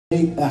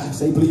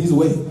say please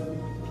wait.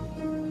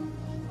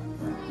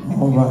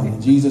 All right,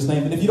 in Jesus'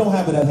 name. And if you don't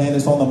have it at hand,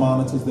 it's on the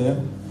monitors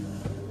there.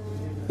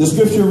 The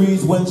scripture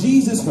reads, when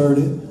Jesus heard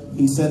it,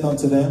 he said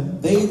unto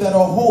them, they that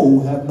are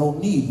whole have no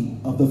need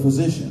of the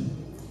physician,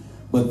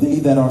 but they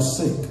that are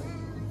sick.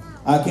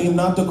 I came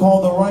not to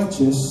call the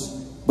righteous,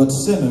 but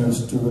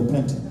sinners to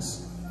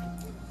repentance.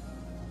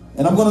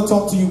 And I'm going to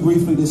talk to you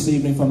briefly this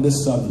evening from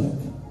this subject,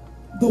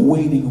 the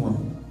waiting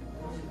room.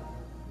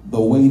 The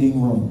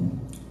waiting room.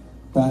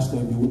 Pastor,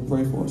 if you would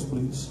pray for us,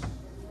 please.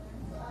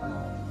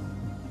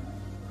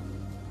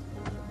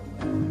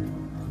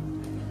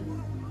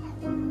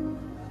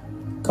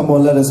 Come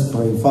on, let us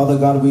pray. Father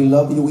God, we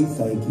love you. We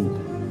thank you.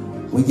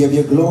 We give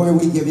you glory.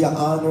 We give you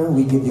honor.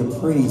 We give you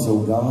praise,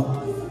 oh God.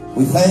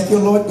 We thank you,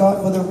 Lord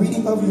God, for the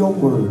reading of your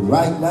word.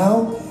 Right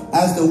now,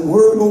 as the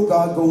word, oh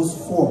God, goes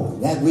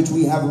forward, that which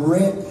we have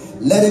read,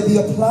 let it be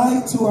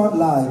applied to our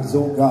lives,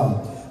 oh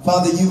God.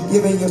 Father, you've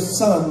given your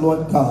son,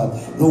 Lord God,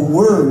 the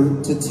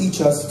word to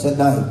teach us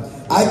tonight.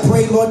 I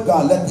pray, Lord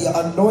God, let the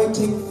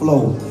anointing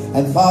flow.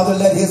 And Father,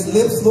 let his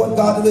lips, Lord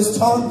God, and his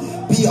tongue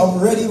be a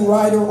ready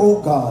writer,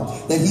 oh God,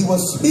 that he will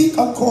speak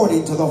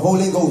according to the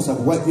Holy Ghost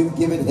of what you've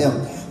given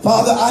him.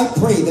 Father, I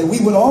pray that we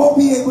would all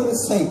be able to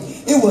say,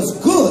 it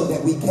was good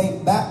that we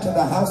came back to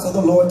the house of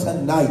the Lord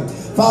tonight.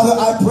 Father,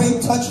 I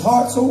pray, touch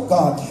hearts, oh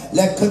God.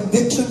 Let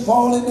conviction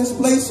fall in this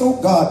place,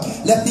 oh God.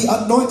 Let the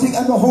anointing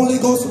and the Holy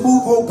Ghost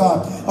move, oh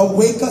God.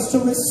 Awake us to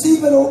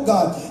receive it, oh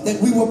God, that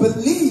we will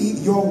believe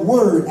your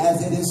word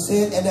as it is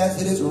said and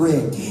as it is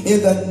read.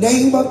 In the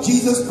name of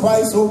Jesus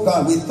Christ, oh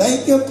God, we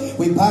thank you.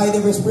 We bind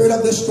every spirit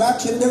of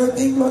distraction and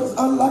everything, Lord, is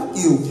unlike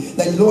you.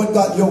 That, Lord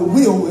God, your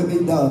will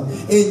be done.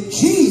 In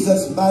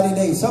Jesus' mighty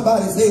name.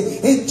 Somebody say,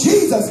 in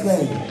Jesus'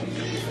 name.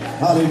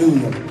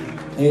 Hallelujah.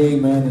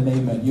 Amen and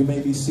amen. You may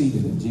be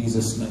seated in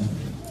Jesus' name.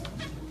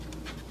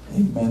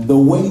 Amen. The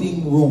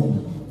waiting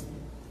room.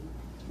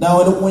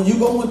 Now, when you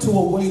go into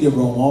a waiting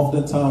room,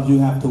 oftentimes you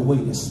have to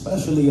wait,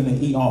 especially in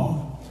the ER.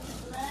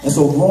 And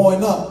so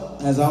growing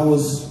up, as I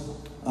was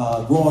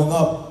growing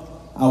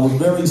up, I was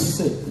very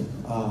sick.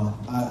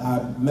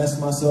 I messed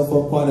myself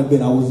up quite a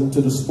bit. I was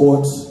into the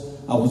sports.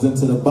 I was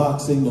into the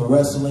boxing, the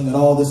wrestling, and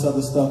all this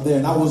other stuff there.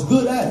 And I was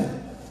good at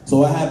it.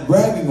 So I had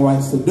bragging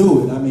rights to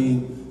do it. I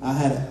mean, I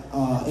had,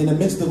 in the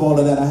midst of all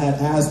of that, I had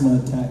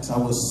asthma attacks. I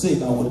was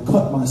sick. I would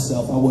cut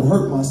myself. I would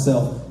hurt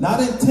myself. Not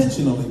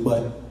intentionally,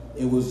 but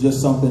it was just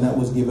something that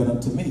was given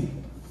up to me.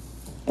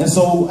 And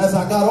so as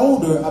I got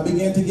older, I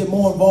began to get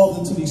more involved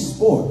into these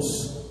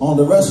sports. On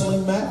the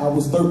wrestling mat, I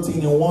was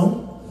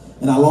 13-1.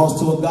 And I lost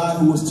to a guy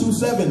who was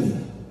 270.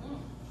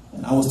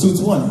 And I was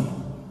 220.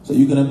 So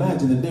you can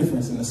imagine the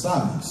difference in the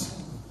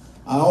size.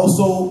 I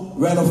also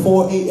ran a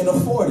 4.8 and a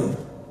 40.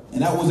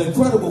 And that was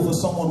incredible for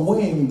someone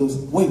weighing the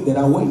weight that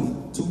I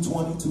weighed,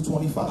 220,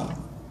 225.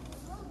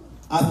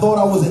 I thought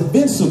I was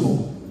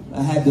invincible.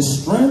 I had the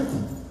strength,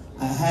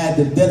 I had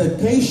the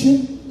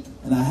dedication,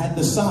 and I had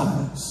the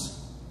size.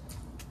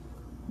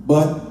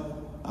 But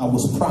I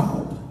was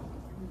proud.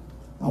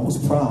 I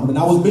was proud. And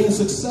I was being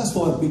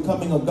successful at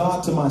becoming a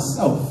God to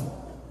myself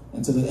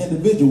and to the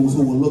individuals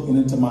who were looking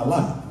into my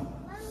life.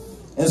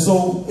 And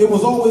so it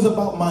was always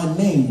about my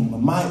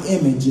name, my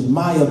image, and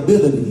my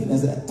ability. And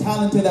as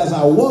talented as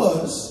I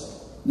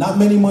was, not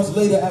many months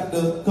later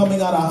after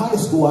coming out of high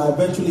school, I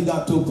eventually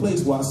got to a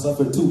place where I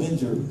suffered 2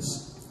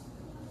 injuries.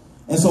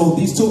 And so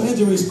these 2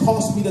 injuries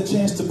cost me the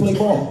chance to play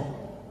ball.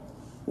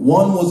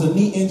 One was a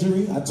knee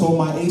injury. I tore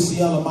my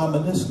ACL and my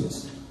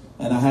meniscus,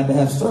 and I had to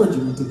have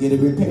surgery to get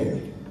it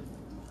repaired.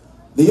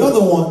 The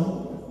other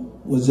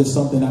one was just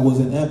something that was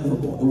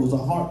inevitable. It was a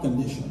heart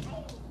condition.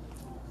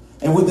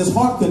 And with this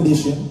heart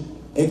condition,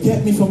 it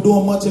kept me from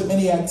doing much of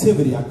any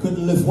activity. I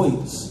couldn't lift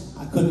weights.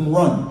 I couldn't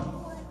run.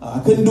 I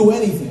couldn't do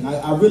anything.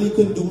 I really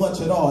couldn't do much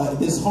at all.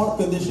 This heart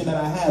condition that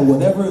I had,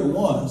 whatever it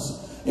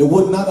was, it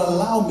would not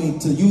allow me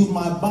to use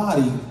my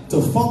body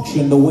to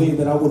function the way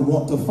that I would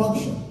want to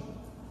function.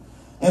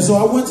 And so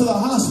I went to the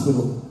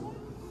hospital,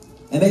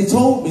 and they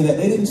told me that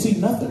they didn't see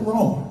nothing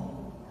wrong.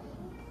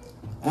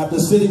 After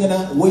sitting in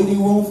that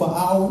waiting room for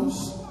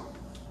hours,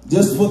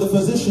 just for the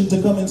physician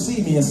to come and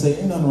see me and say,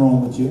 ain't nothing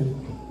wrong with you.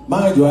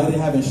 Mind you, I didn't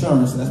have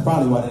insurance, and that's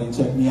probably why they didn't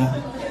check me out.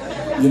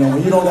 You know,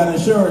 when you don't got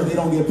insurance, they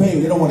don't get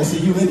paid. They don't want to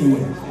see you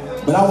anyway.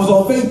 But I was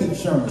on faith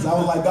insurance. I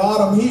was like, God,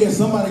 I'm here.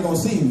 Somebody gonna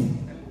see me.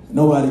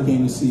 Nobody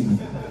came to see me.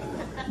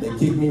 They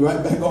kicked me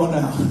right back on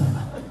out.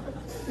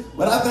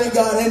 But I thank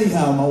God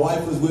anyhow. My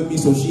wife was with me,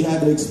 so she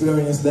had to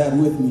experience that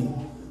with me.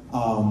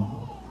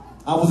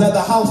 I was at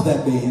the house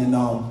that day, and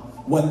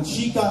when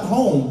she got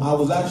home, I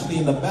was actually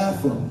in the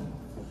bathroom.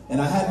 And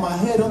I had my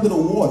head under the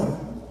water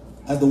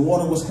as the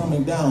water was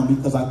coming down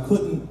because I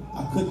couldn't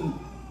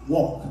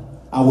walk.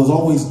 I was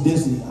always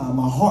dizzy.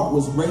 My heart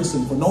was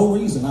racing for no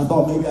reason. I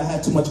thought maybe I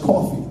had too much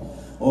coffee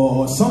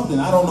or something.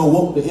 I don't know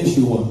what the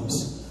issue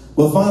was.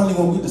 But finally,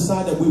 when we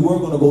decided we were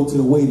going to go to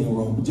the waiting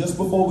room, just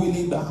before we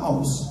leave the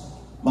house,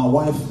 my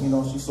wife, you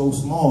know, she's so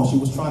small, she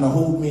was trying to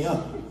hold me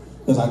up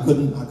because I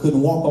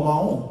couldn't walk on my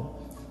own.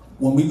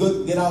 When we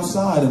get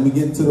outside and we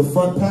get into the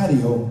front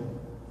patio,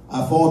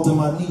 I fall to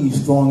my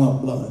knees throwing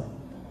up blood.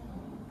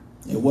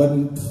 It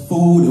wasn't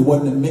food, it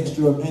wasn't a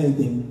mixture of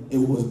anything, it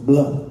was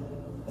blood.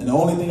 And the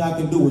only thing I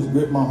could do was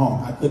grip my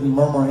heart. I couldn't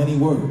murmur any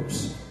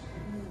words.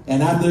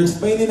 And after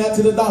explaining that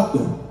to the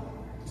doctor,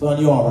 son,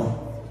 you all right.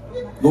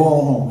 Go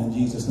on home in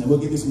Jesus' name. We'll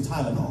give you some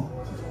Tylenol.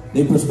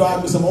 They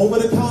prescribed me some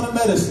over-the-counter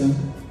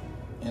medicine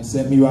and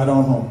sent me right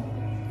on home.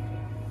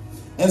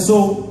 And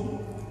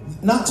so,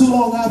 not too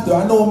long after,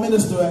 I know a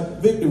minister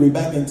at Victory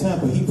back in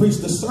Tampa. He preached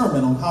a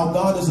sermon on how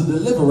God is a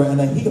deliverer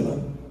and a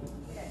healer.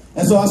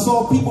 And so I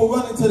saw people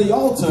running to the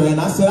altar, and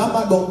I said, I'm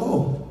not going to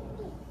go,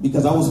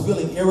 because I was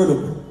feeling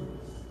irritable.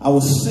 I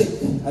was sick.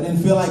 I didn't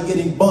feel like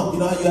getting bumped.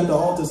 You know how you at the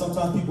altar,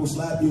 sometimes people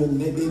slap you and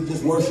they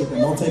just worship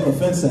and don't take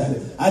offense at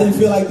it. I didn't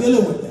feel like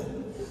dealing with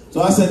that.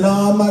 So I said, no,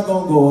 I'm not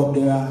going to go up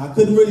there. I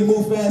couldn't really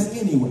move fast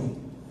anyway.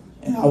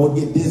 And I would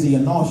get dizzy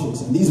and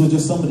nauseous. And these were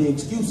just some of the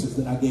excuses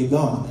that I gave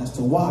God as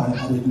to why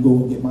I didn't go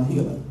and get my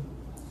healing.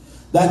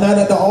 That night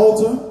at the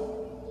altar,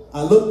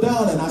 I looked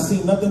down and I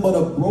seen nothing but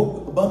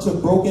a bunch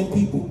of broken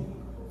people.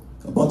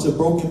 A bunch of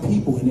broken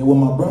people. And they were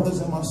my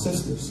brothers and my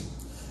sisters.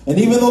 And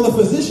even though the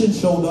physician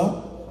showed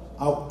up,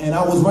 and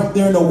I was right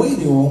there in the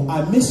waiting room,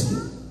 I missed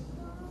it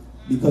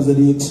because of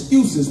the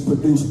excuses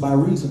produced by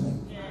reasoning.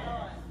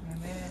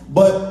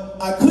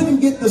 But I couldn't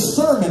get the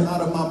sermon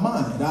out of my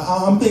mind.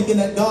 I'm thinking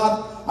that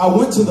God, I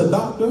went to the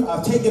doctor,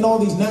 I've taken all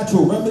these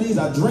natural remedies,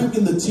 I drank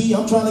in the tea,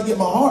 I'm trying to get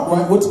my heart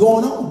right, what's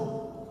going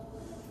on?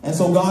 And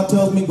so God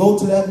tells me, go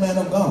to that man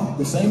of God,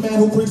 the same man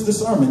who preached the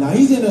sermon. Now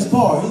he's in his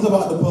car, he's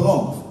about to pull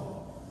off.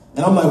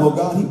 And I'm like, well,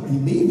 God, he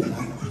leaving.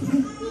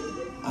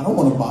 I don't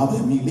want to bother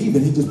him. He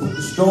leaving. He just put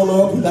the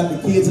stroller up. He got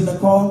the kids in the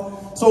car.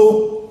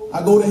 So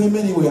I go to him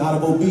anyway out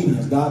of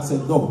obedience. God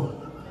said, go.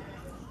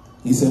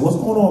 He said, what's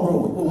going on,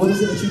 bro? What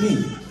is it that you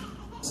need?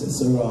 I said,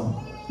 sir,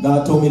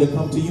 God told me to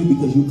come to you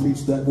because you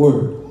preached that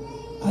word.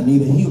 I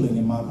need a healing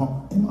in my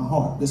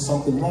heart. There's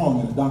something wrong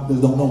and the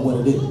doctors don't know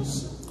what it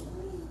is.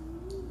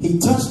 He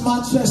touched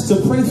my chest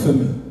to pray for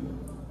me.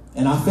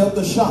 And I felt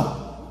the shock.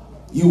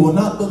 You will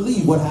not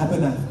believe what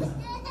happened after.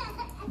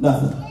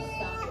 Nothing.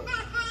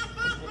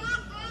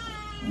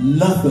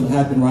 Nothing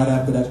happened right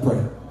after that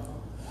prayer.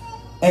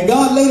 And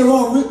God later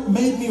on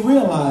made me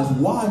realize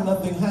why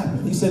nothing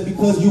happened. He said,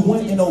 because you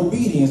went in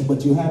obedience,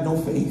 but you had no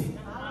faith.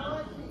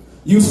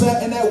 You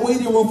sat in that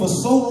waiting room for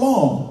so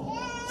long,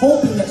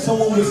 hoping that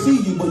someone would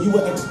see you, but you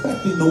were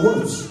expecting the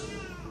worst.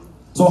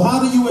 So how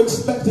do you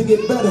expect to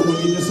get better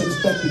when you're just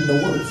expecting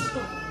the worst?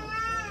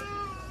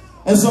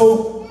 And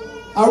so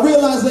I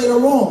realized later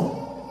on,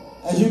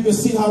 as you can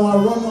see how I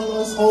run on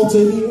this altar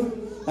here,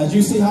 as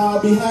you see how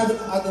I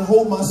can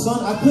hold my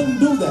son, I couldn't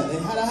do that.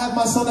 And had I had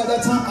my son at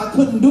that time, I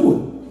couldn't do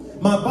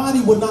it. My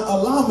body would not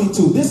allow me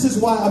to. This is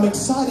why I'm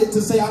excited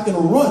to say I can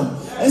run.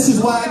 This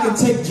is why I can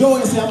take joy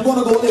and say I'm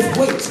going to go lift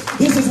weights.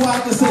 This is why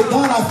I can say,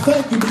 God, I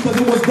thank you,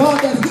 because it was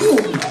God that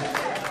healed me.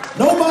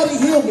 Nobody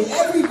healed me.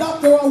 Every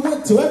doctor I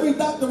went to, every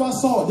doctor I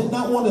saw did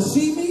not want to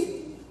see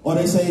me, or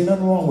they say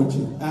nothing wrong with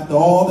you after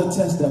all the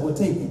tests that were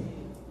taken.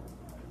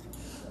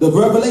 The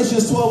Revelation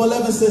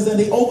 12:11 says that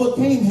they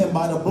overcame him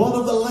by the blood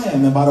of the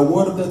Lamb and by the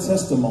word of their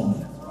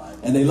testimony.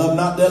 And they loved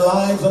not their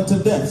lives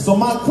unto death. So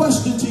my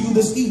question to you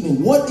this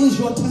evening, what is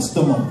your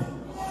testimony?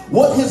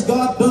 What has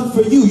God done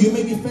for you? You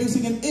may be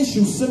facing an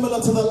issue similar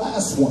to the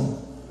last one.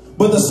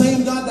 But the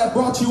same God that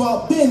brought you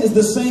out then is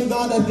the same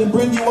God that can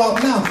bring you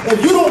out now.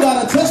 If you don't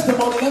got a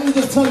testimony, let me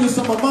just tell you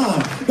some of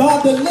mine.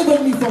 God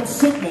delivered me from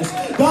sickness.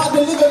 God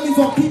delivered me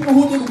from people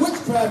who did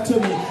witchcraft to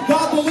me.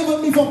 God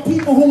delivered me from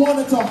people who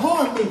wanted to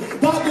harm me.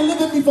 God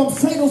delivered me from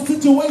fatal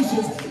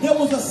situations. There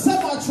was a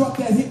semi-truck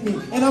that hit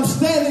me. And I'm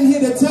standing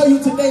here to tell you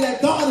today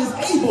that God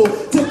is able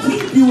to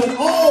keep you in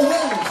all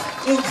ways.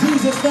 In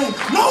Jesus' name.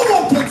 No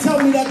one can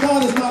tell me that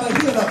God is not a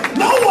healer.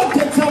 No one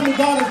can tell me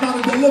God is not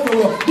a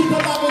deliverer,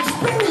 because I've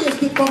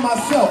experienced it for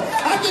myself.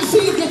 I can see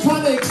if you're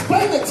trying to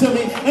explain it to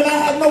me and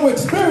I had no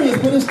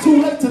experience, but it's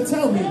too late to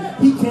tell me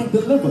he can't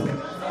deliver.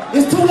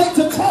 It's too late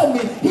to tell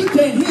me he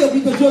can't heal,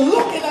 because you're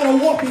looking at a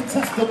walking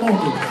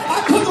testimony.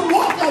 I couldn't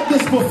walk like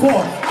this before.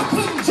 I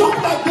couldn't jump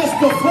like this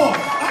before.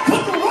 I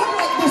couldn't run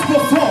like this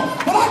before.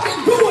 But I can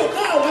do it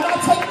now, and I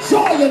take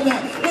joy in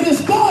that. It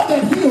is God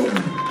that healed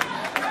me.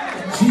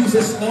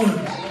 Jesus' name.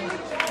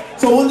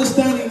 So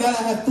understanding that,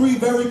 I have three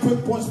very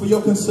quick points for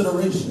your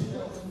consideration.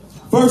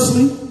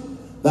 Firstly,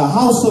 the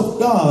house of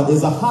God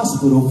is a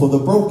hospital for the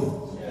broken.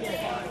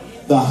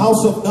 The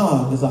house of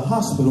God is a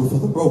hospital for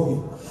the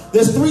broken.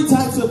 There's three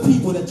types of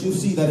people that you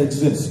see that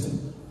exist.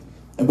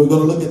 And we're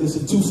going to look at this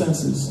in two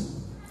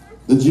senses.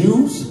 The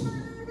Jews,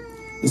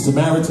 the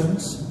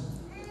Samaritans,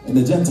 and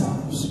the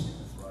Gentiles.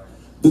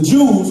 The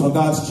Jews are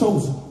God's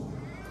chosen.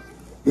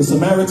 The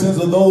Samaritans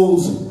are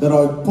those that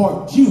are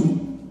part Jew,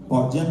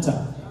 part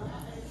Gentile.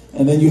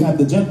 And then you have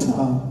the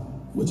Gentile,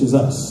 which is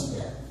us.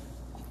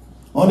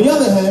 On the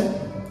other hand,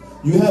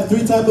 you have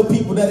three types of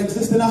people that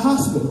exist in a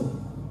hospital.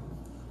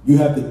 You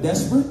have the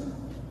desperate,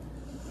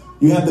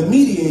 you have the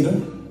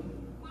mediator,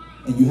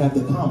 and you have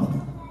the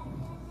commoner.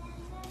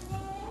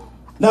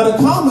 Now the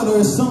commoner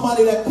is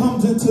somebody that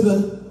comes into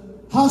the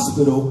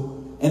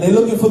hospital And they're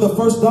looking for the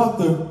first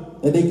doctor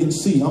that they can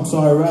see. I'm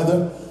sorry,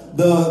 rather,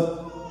 the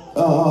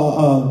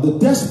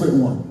desperate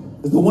one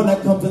is the one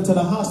that comes into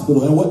the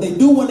hospital. And what they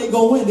do when they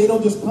go in, they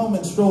don't just come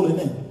and strolling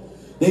in.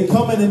 They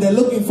come in and they're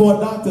looking for a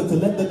doctor to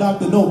let the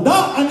doctor know,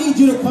 Doc, I need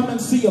you to come and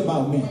see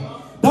about me.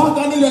 Doc,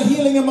 I need a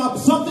healing in my,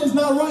 something's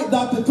not right,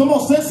 doctor. Come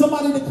on, send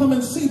somebody to come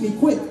and see me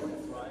quick.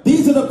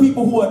 These are the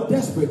people who are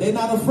desperate. They're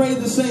not afraid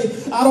to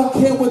say, I don't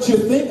care what you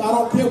think. I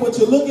don't care what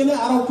you're looking at.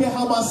 I don't care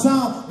how I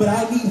sound, but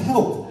I need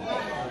help.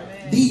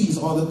 These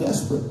are the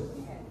desperate.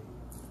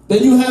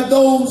 Then you have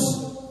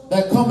those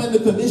that come in the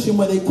condition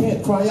where they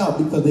can't cry out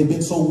because they've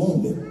been so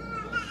wounded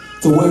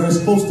to where it's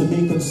supposed to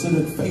be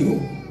considered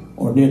fatal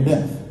or near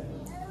death.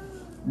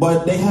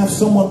 But they have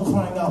someone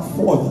crying out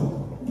for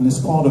them, and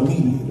it's called a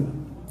mediator.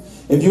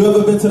 If you've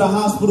ever been to the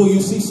hospital, you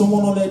see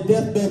someone on their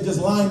deathbed just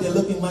lying there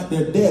looking like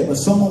they're dead, but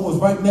someone was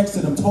right next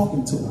to them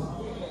talking to them.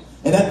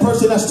 And that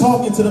person that's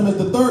talking to them is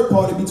the third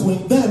party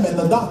between them and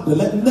the doctor,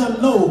 letting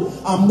them know,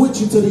 I'm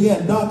with you to the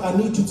end. Doc, I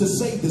need you to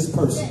save this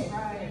person.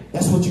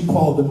 That's what you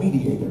call the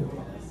mediator.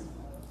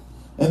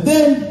 And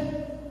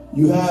then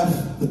you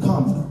have the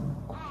commoner.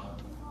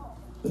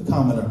 The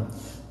commoner.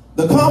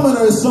 The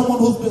commoner is someone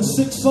who's been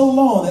sick so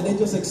long that they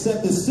just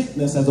accept this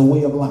sickness as a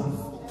way of life.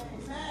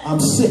 I'm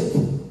sick.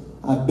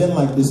 I've been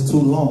like this too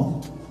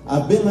long.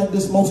 I've been like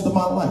this most of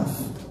my life.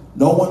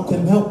 No one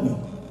can help me.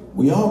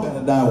 We all got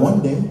to die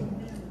one day.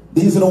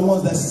 These are the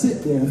ones that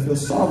sit there and feel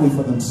sorry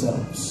for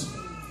themselves.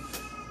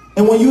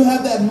 And when you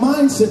have that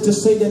mindset to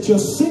say that your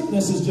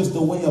sickness is just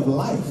a way of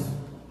life,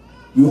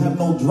 you have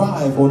no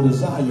drive or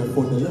desire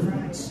for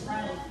deliverance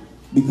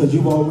because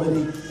you've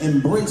already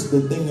embraced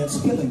the thing that's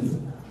killing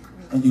you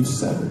and you've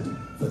settled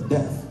for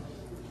death.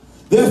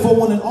 Therefore,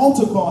 when an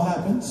altar call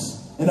happens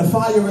and the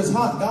fire is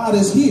hot, God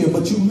is here,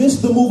 but you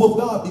miss the move of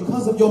God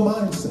because of your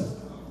mindset.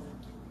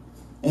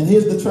 And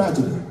here's the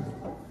tragedy.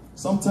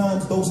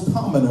 Sometimes those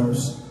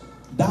commoners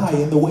die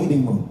in the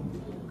waiting room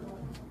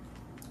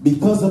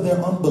because of their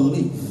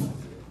unbelief,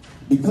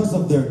 because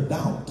of their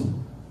doubt,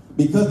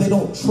 because they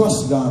don't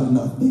trust God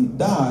enough. They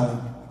die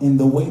in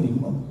the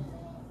waiting room.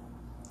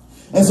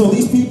 And so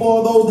these people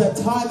are those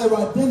that tie their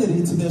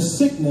identity to their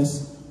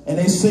sickness, and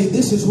they say,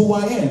 this is who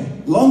I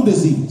am. Lung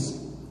disease,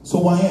 it's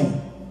who I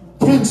am.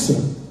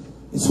 Cancer,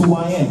 it's who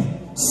I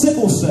am.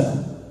 Sickle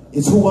cell,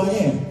 it's who I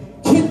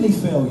am. Kidney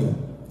failure,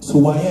 it's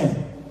who I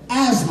am.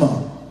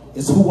 Asthma,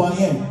 it's who I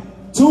am.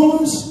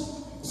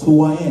 Tumors, it's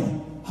who I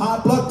am.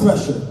 High blood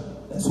pressure,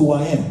 that's who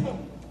I am.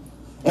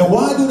 And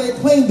why do they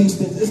claim these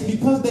things? It's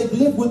because they've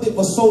lived with it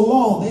for so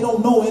long, they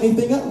don't know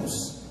anything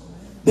else.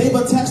 They've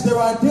attached their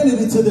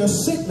identity to their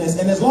sickness,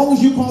 and as long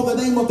as you call the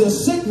name of their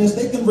sickness,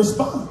 they can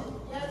respond.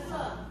 Yes,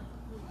 sir.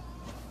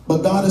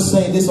 But God is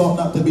saying this ought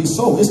not to be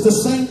so. It's the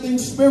same thing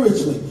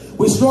spiritually.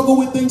 We struggle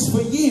with things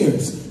for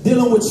years,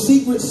 dealing with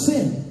secret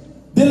sin,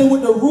 dealing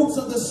with the roots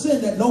of the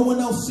sin that no one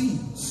else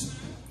sees,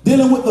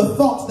 dealing with the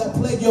thoughts that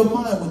plague your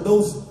mind with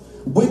those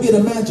wicked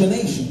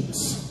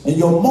imaginations and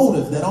your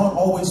motives that aren't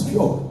always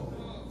pure.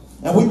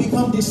 And we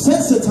become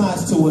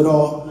desensitized to it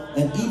all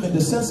and even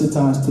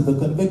desensitized to the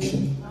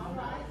conviction.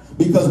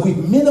 Because we've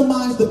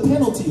minimized the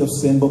penalty of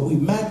sin, but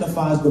we've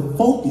magnified the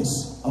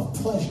focus of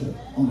pleasure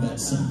on that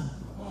sin.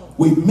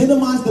 We've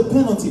minimized the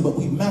penalty, but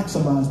we've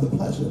maximized the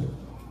pleasure.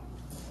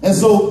 And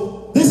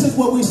so this is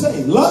what we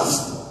say.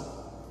 Lust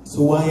is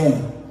who I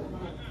am.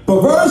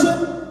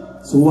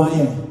 Perversion is who I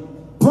am.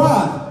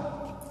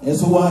 Pride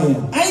is who I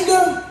am.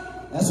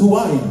 Anger, that's who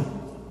I am.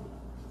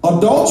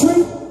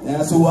 Adultery,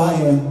 that's who I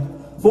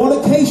am.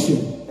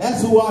 Fornication,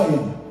 that's who I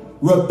am.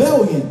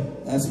 Rebellion,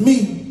 that's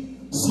me.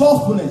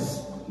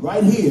 Slothfulness,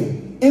 right here.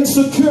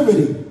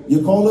 Insecurity,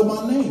 you call it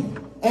my name.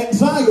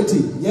 Anxiety,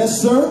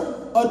 yes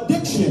sir.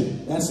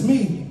 Addiction, that's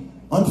me.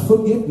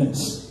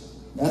 Unforgiveness,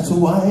 that's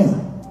who I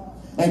am.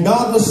 And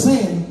God was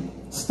saying,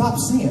 stop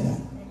saying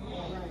that.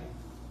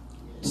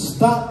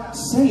 Stop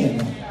saying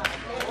that.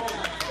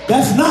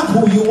 That's not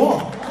who you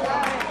are.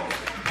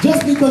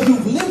 Just because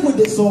you've lived with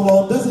it so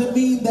long doesn't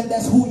mean that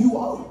that's who you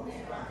are.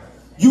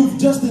 You've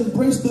just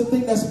embraced the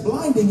thing that's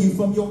blinding you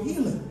from your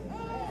healing.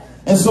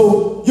 And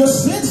so you're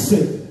sin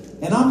sick,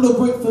 and I'm the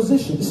great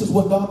physician. This is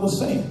what God was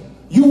saying.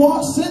 You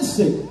are sin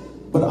sick,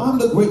 but I'm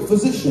the great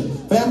physician.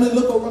 Family,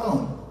 look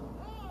around.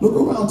 Look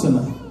around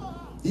tonight.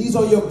 These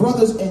are your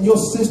brothers and your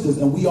sisters,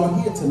 and we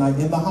are here tonight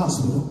in the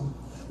hospital.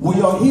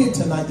 We are here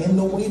tonight in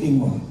the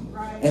waiting room.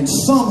 And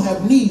some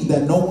have needs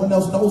that no one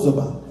else knows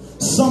about.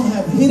 Some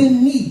have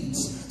hidden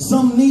needs.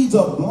 Some needs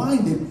are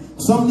blinded.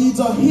 Some needs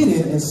are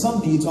hidden, and some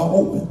needs are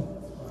open.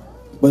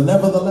 But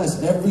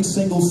nevertheless, every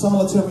single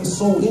solitary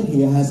soul in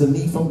here has a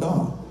need from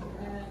God.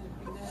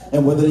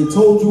 And whether they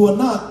told you or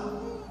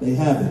not, they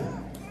have it.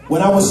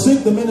 When I was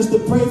sick, the minister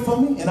prayed for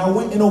me, and I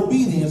went in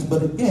obedience.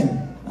 But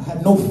again, I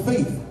had no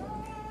faith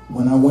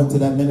when I went to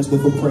that minister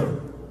for prayer.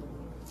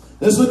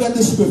 Let's look at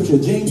this scripture,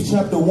 James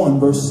chapter 1,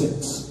 verse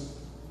 6.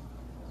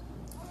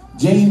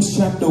 James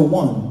chapter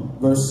 1,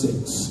 verse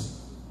 6.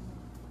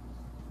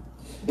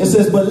 It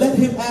says, but let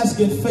him ask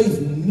in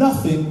faith,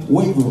 nothing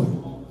wavering.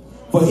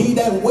 For he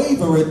that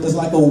wavereth is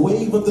like a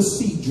wave of the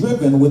sea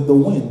driven with the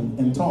wind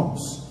and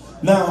tossed.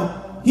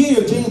 Now,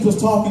 here James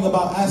was talking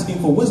about asking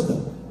for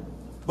wisdom.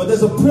 But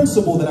there's a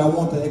principle that I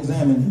want to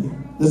examine here.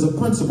 There's a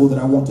principle that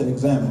I want to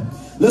examine.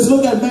 Let's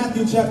look at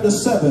Matthew chapter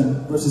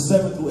 7, verses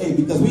 7 through 8,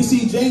 because we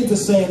see James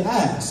is saying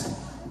ask.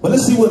 But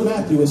let's see what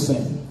Matthew is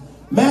saying.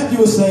 Matthew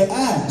is saying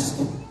ask,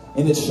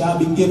 and it shall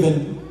be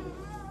given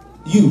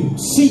you.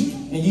 Seek,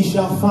 and ye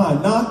shall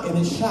find. Knock, and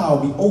it shall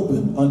be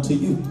opened unto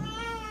you.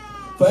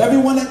 For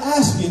everyone that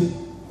asketh,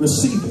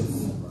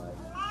 receiveth.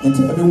 And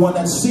to everyone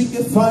that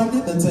seeketh,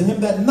 findeth. And to him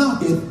that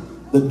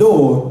knocketh, the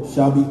door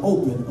shall be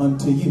opened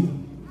unto you.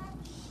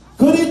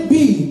 Could it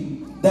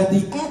be that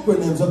the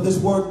acronyms of this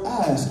word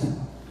ask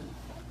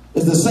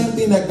is the same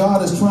thing that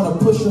God is trying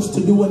to push us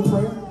to do in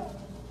prayer?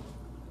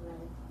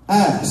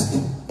 Ask,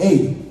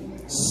 A.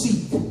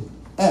 Seek,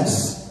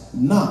 S.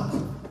 Knock,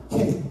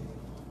 K.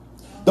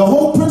 The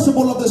whole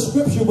principle of the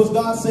scripture was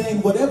God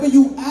saying, whatever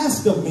you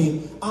ask of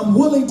me, I'm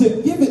willing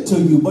to give it to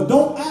you. But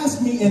don't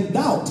ask me in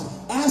doubt.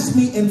 Ask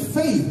me in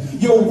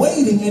faith. You're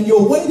waiting and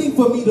you're waiting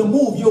for me to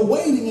move. You're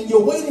waiting and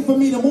you're waiting for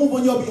me to move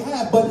on your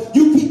behalf. But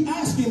you keep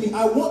asking me.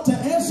 I want to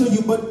answer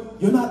you, but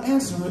you're not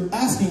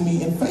asking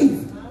me in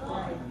faith.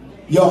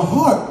 Your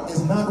heart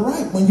is not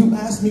right when you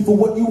ask me for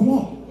what you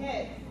want.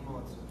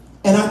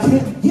 And I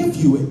can't give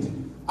you it.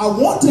 I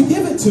want to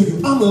give it to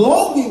you. I'm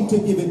longing to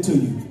give it to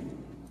you.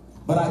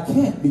 But I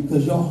can't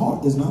because your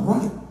heart is not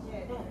right.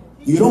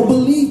 You don't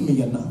believe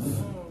me enough.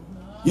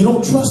 You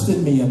don't trust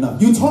in me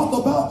enough. You talk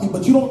about me,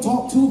 but you don't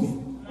talk to me.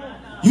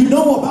 You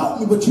know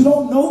about me, but you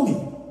don't know me.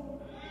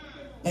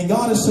 And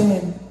God is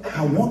saying,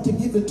 I want to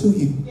give it to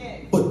you,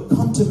 but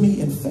come to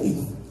me in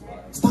faith.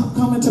 Stop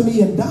coming to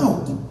me in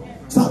doubt.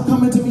 Stop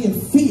coming to me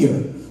in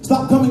fear.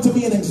 Stop coming to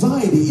me in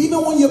anxiety.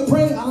 Even when you're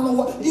praying, I don't know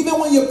what, even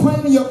when you're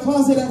praying in your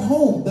closet at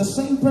home, the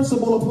same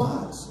principle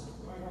applies.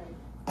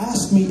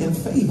 Ask me in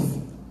faith.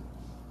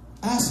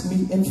 Ask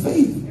me in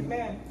faith.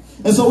 Amen.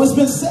 And so it's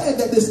been said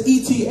that this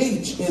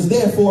ETH is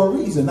there for a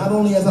reason, not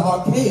only as an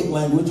archaic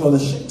language or the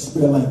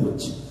Shakespeare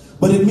language,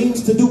 but it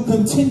means to do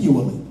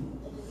continually.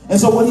 And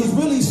so what he's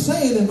really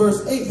saying in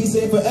verse 8, he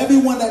said, for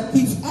everyone that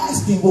keeps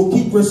asking will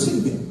keep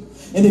receiving.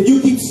 And if you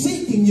keep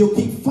seeking, you'll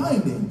keep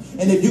finding.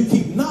 And if you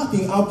keep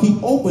knocking, I'll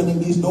keep opening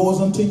these doors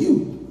unto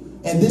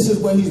you. And this is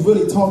where he's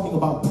really talking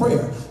about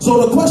prayer.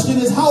 So the question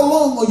is, how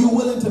long are you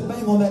willing to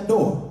bang on that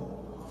door?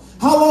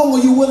 How long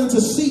are you willing to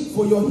seek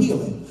for your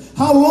healing?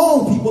 How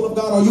long, people of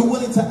God, are you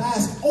willing to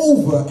ask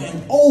over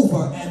and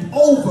over and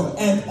over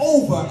and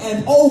over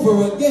and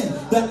over again?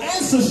 The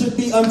answer should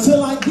be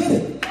until I get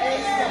it.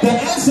 The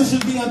answer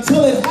should be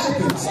until it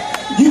happens.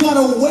 You got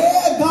to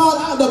wear God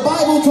out. The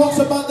Bible talks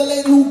about the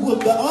lady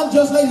the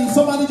unjust lady.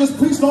 Somebody just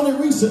preached on it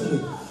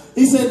recently.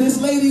 He said this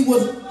lady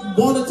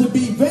wanted to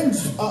be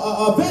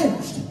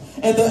avenged.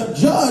 And the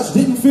judge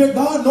didn't fear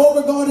God nor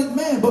regarded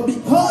man. But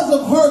because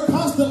of her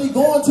constantly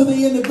going to the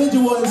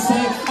individual and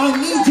saying, I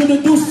need you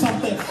to do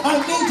something.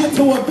 I need you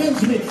to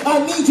avenge me.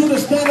 I need you to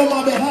stand on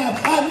my behalf.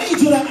 I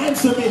need you to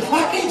answer me.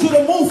 I need you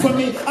to move for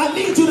me. I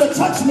need you to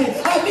touch me.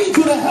 I need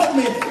you to help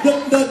me.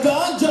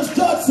 The unjust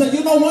judge said,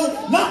 you know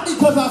what? Not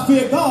because I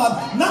fear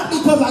God. Not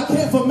because I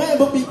care for man.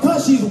 But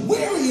because she's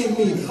wearying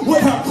me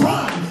with her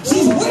crime.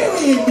 She's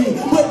wearying me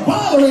with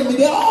bothering me.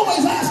 They're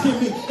always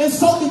asking me. And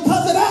so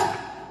because of that,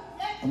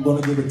 I'm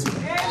going to give it to you.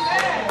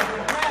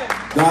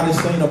 God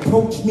is saying,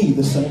 approach me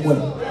the same way.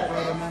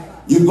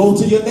 You go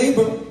to your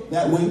neighbor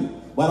that way.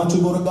 Why don't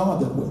you go to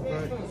God that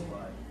way?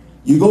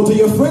 You go to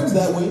your friends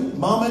that way,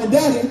 mama and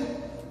daddy.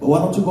 But why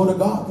don't you go to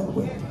God that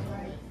way?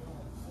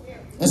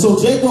 And so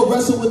Jacob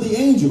wrestled with the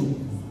angel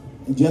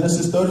in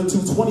Genesis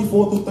 32,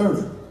 24 through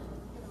 30.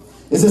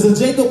 It says, and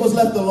Jacob was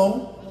left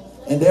alone,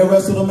 and there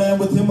wrestled a man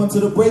with him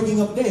unto the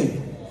breaking of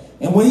day.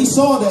 And when he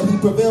saw that he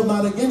prevailed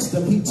not against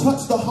him, he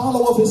touched the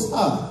hollow of his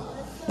thigh.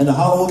 And the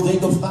hollow of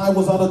Jacob's thigh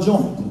was out of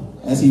joint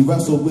as he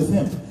wrestled with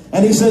him.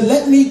 And he said,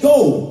 let me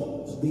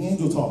go. It's the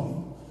angel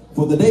talking.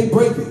 For the day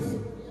breaketh.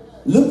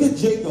 Look at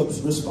Jacob's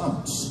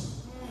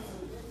response.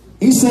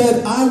 He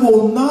said, I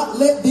will not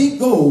let thee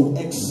go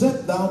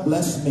except thou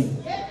bless me.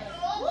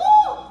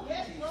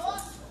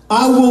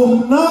 I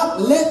will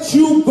not let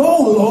you go,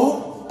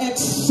 Lord,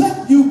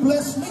 except you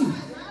bless me.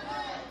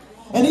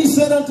 And he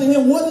said unto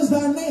him, what is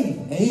thy name?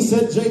 And he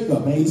said,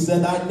 Jacob. And he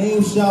said, thy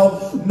name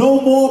shall no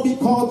more be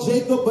called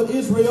Jacob, but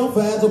Israel.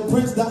 For as a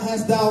prince thou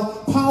hast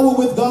thou power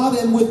with God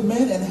and with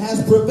men, and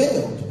hast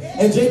prevailed.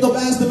 And Jacob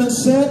asked him and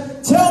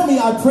said, tell me,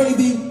 I pray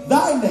thee,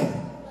 thy name.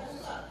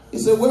 He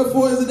said,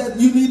 wherefore is it that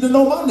you need to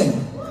know my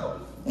name?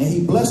 And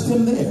he blessed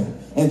him there.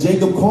 And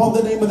Jacob called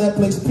the name of that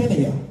place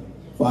Peniel.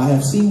 For I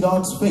have seen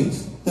God's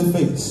face to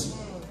face,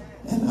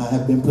 and I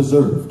have been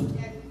preserved.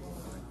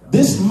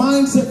 This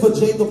mindset for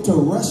Jacob to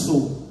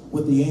wrestle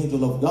with the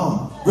angel of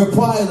God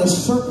required a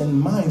certain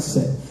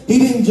mindset. He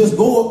didn't just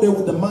go up there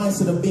with the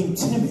mindset of being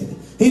timid.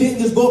 He didn't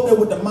just go up there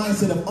with the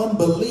mindset of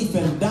unbelief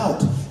and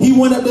doubt. He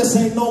went up there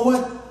saying, you know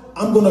what?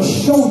 I'm going to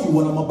show you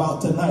what I'm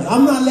about tonight.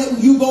 I'm not letting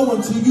you go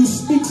until you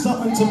speak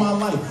something to my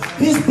life.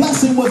 His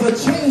blessing was a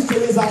change to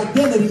his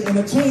identity, and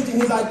a change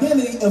in his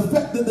identity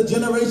affected the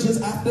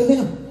generations after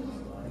him.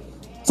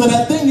 So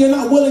that thing you're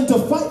not willing to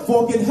fight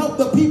for can help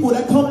the people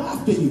that come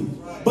after you.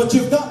 But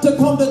you've got to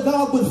come to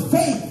God with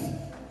faith.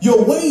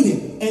 You're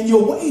waiting and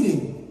you're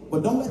waiting,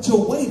 but don't let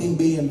your waiting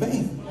be in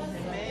vain.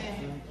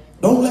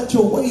 Don't let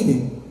your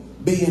waiting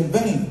be in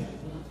vain.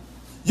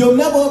 You'll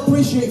never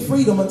appreciate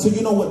freedom until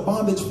you know what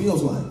bondage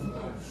feels like.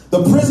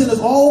 The prison is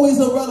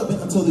always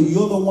irrelevant until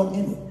you're the one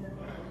in it.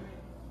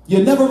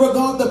 You never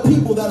regard the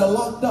people that are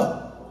locked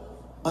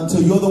up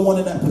until you're the one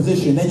in that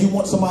position. Then you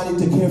want somebody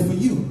to care for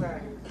you.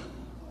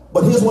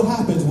 But here's what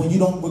happens when you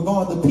don't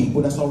regard the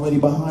people that's already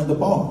behind the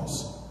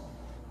bars.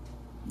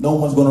 No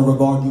one's going to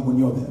regard you when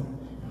you're there.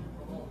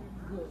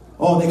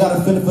 Oh, they got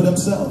to fend for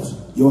themselves.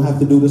 You'll have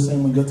to do the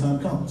same when your time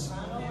comes.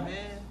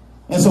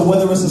 And so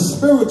whether it's a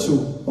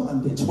spiritual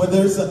bondage,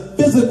 whether it's a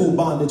physical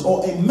bondage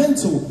or a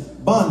mental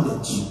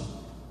bondage,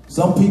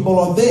 some people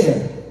are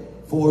there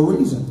for a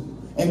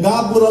reason. And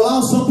God would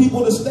allow some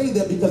people to stay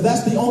there because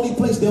that's the only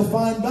place they'll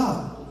find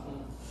God.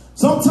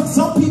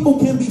 Some people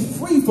can be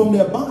free from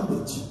their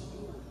bondage.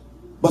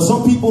 But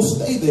some people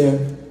stay there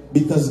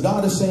because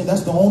God is saying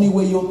that's the only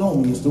way you'll know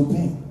me is through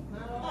pain.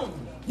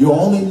 You'll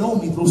only know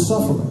me through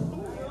suffering.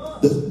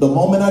 The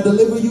moment I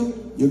deliver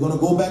you, you're going to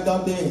go back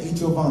out there and eat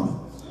your vomit.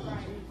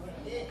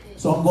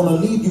 So I'm going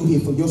to leave you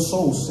here for your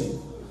soul's sake.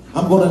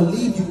 I'm going to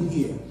leave you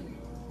here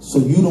so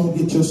you don't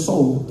get your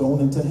soul thrown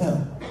into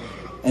hell.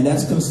 And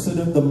that's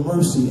considered the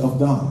mercy of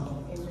God.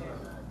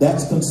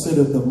 That's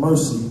considered the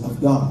mercy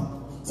of God.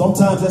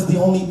 Sometimes that's the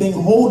only thing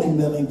holding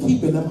them and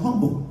keeping them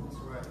humble.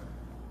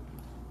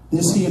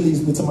 This here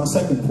leads me to my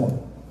second point.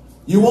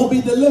 You won't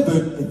be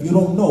delivered if you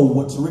don't know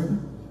what's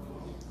written.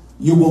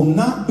 You will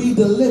not be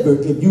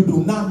delivered if you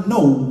do not know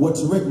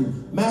what's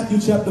written. Matthew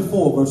chapter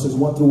 4, verses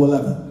 1 through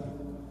 11.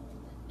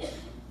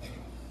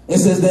 It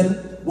says,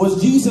 then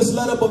was Jesus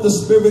led up of the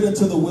Spirit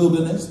into the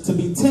wilderness to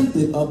be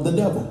tempted of the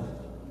devil.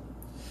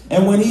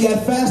 And when he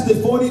had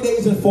fasted 40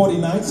 days and 40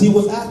 nights, he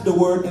was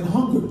afterward and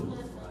hungered.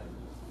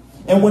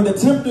 And when the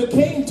tempter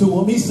came to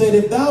him, he said,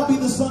 if thou be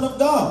the Son of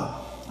God,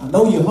 I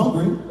know you're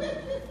hungry.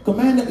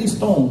 Command that these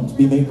stones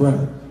be made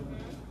bread.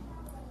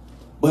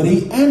 But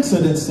he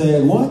answered and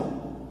said, what?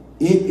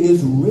 It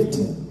is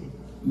written,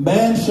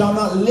 man shall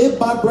not live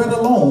by bread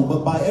alone,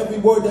 but by every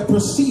word that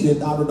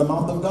proceedeth out of the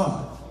mouth of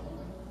God.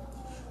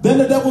 Then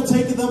the devil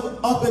taketh them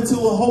up into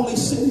a holy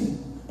city,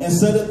 and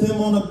setteth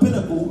him on a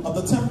pinnacle of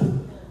the temple,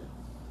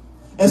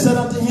 and said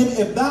unto him,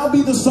 if thou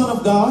be the Son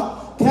of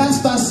God,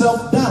 cast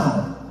thyself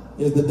down.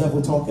 Is the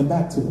devil talking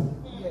back to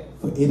him?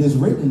 For it is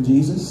written,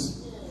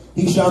 Jesus,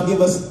 he shall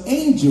give us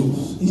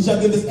angels. He shall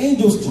give his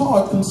angels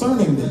charge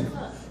concerning them.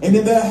 And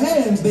in their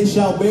hands they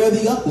shall bear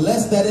thee up,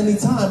 lest at any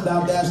time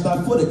thou dash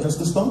thy foot against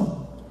a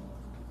stone.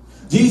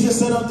 Jesus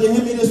said unto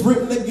him, it is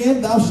written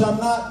again, thou shalt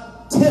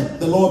not tempt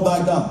the Lord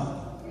thy God.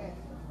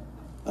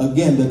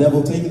 Again, the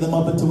devil taketh them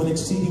up into an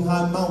exceeding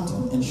high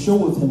mountain, and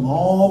showeth him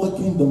all the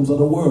kingdoms of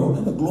the world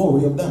and the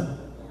glory of them.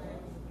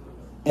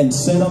 And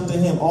said unto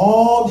him,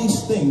 all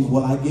these things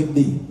will I give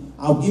thee.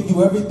 I'll give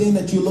you everything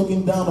that you're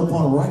looking down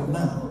upon right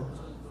now,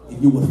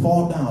 if you would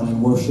fall down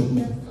and worship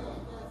me.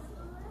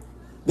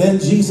 Then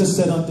Jesus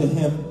said unto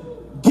him,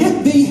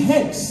 get thee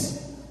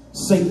hence,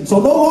 Satan. So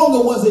no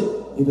longer was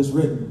it is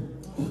written.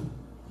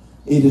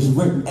 It is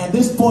written. At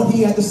this point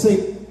he had to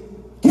say,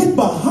 get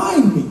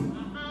behind me.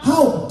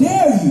 How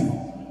dare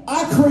you?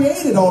 I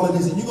created all of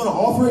this and you're going to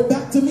offer it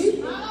back to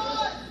me?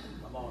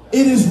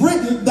 It is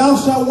written, thou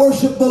shalt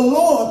worship the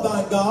Lord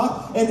thy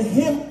God, and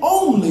him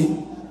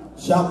only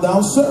shalt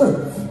thou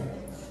serve.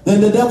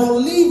 Then the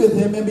devil leaveth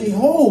him, and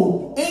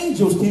behold,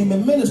 angels came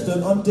and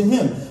ministered unto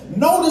him.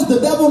 Notice the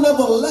devil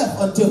never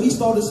left until he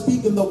started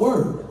speaking the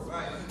word.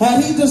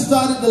 Had he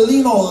decided to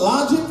lean on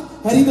logic,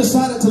 had he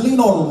decided to lean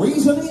on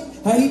reasoning,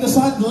 had he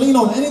decided to lean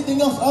on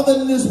anything else other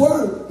than his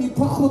word, he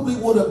probably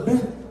would have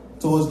been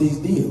towards these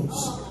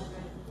deals.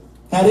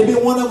 Had it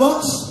been one of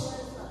us,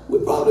 we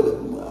probably,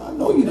 I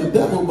know you're the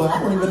devil, but I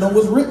don't even know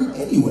what's written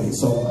anyway,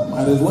 so I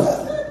might as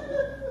well.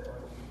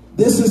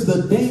 This is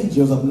the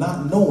dangers of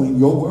not knowing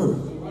your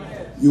word.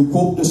 You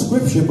quote the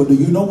scripture, but do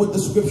you know what the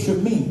scripture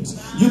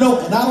means? You know,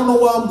 and I don't know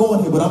where I'm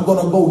going here, but I'm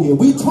going to go here.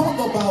 We talk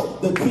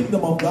about the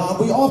kingdom of God.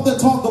 We often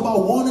talk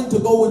about wanting to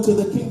go into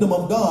the kingdom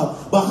of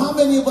God, but how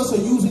many of us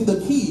are using the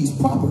keys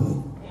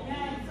properly?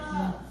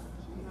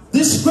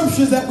 These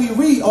scriptures that we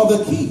read are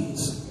the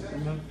keys.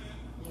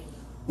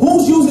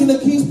 Who's using the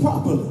keys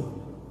properly?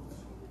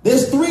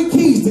 There's 3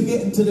 keys to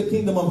get into the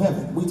kingdom of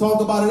heaven. We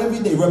talk about it every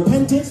day.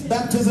 Repentance,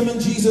 baptism in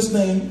Jesus'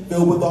 name,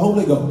 filled with the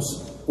Holy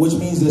Ghost, which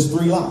means there's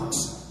 3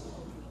 locks.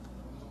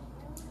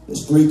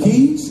 There's 3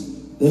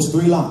 keys, there's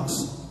 3 locks.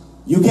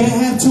 You can't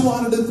have 2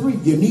 out of the 3.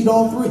 You need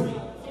all 3.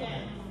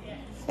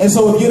 And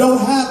so if you don't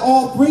have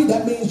all 3,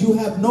 that means you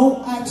have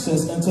no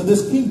access into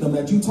this kingdom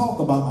that you talk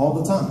about all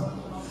the time.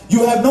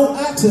 You have no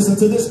access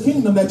into this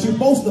kingdom that you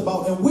boast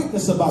about and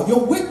witness about.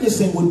 Your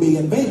witnessing would be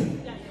in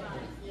vain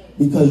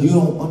because you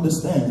don't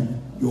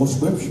understand your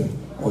scripture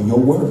or your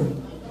word.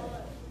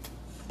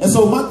 And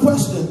so my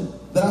question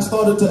that I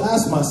started to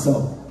ask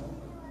myself,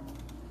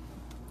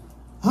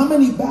 how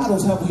many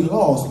battles have we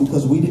lost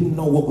because we didn't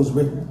know what was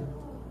written?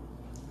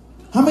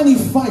 How many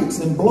fights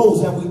and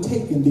blows have we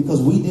taken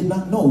because we did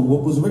not know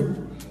what was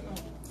written?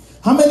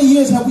 How many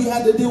years have we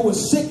had to deal with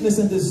sickness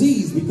and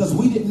disease because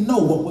we didn't know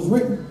what was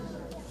written?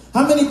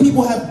 How many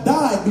people have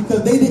died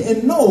because they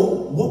didn't know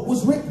what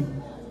was written?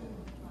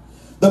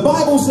 The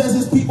Bible says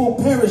his people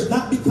perish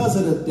not because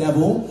of the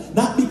devil,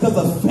 not because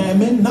of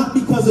famine, not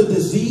because of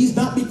disease,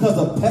 not because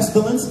of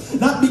pestilence,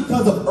 not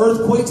because of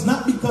earthquakes,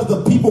 not because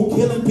of people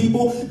killing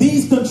people.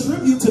 These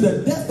contribute to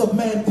the death of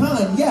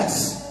mankind,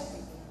 yes.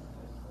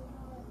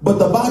 But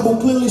the Bible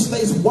clearly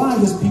states why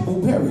his people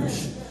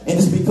perish. And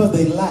it's because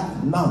they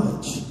lack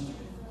knowledge.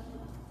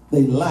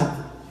 They lack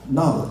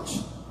knowledge.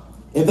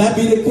 If that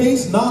be the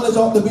case, knowledge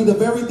ought to be the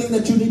very thing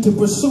that you need to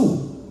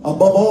pursue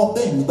above all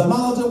things. The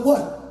knowledge of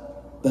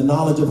what? The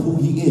knowledge of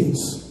who he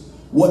is,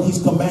 what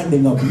he's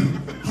commanding of you.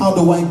 How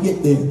do I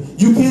get there?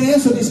 You can't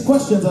answer these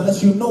questions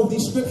unless you know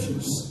these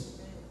scriptures.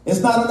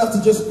 It's not enough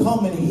to just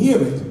come and hear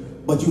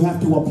it, but you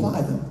have to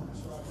apply them.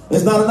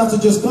 It's not enough to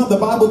just come. The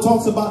Bible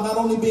talks about not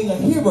only being a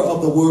hearer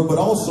of the word, but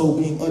also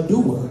being a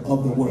doer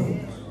of the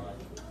word.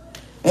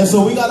 And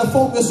so we got to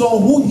focus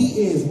on who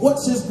he is.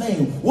 What's his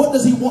name? What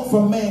does he want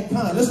from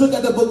mankind? Let's look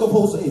at the book of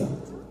Hosea.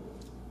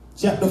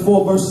 Chapter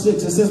 4, verse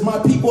 6. It says, my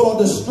people are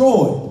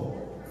destroyed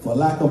for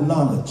lack of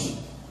knowledge.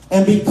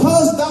 And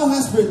because thou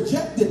hast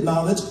rejected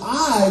knowledge,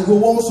 I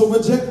will also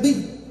reject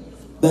thee,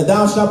 that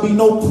thou shalt be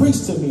no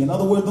priest to me. In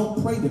other words,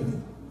 don't pray to me.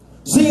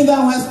 Seeing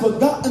thou hast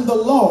forgotten the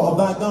law of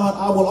thy God,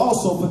 I will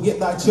also forget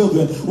thy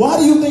children. Why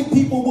do you think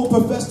people will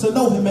profess to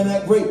know him in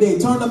that great day?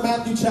 Turn to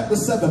Matthew chapter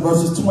 7,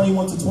 verses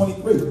 21 to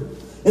 23.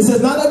 It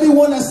says, not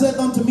everyone that saith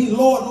unto me,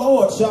 Lord,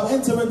 Lord, shall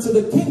enter into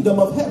the kingdom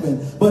of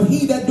heaven, but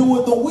he that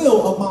doeth the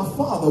will of my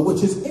Father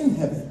which is in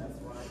heaven.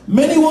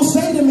 Many will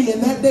say to me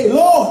in that day,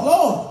 Lord,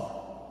 Lord,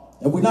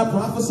 have we not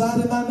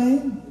prophesied in thy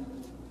name?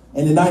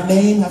 And in thy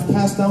name have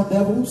cast out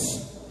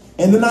devils?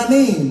 And in thy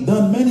name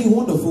done many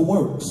wonderful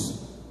works?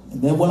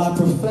 And then will I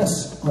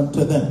profess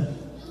unto them,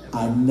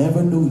 I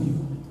never knew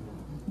you.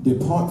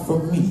 Depart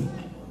from me,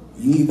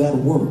 ye that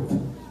work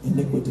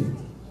iniquity.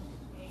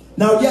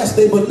 Now, yes,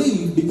 they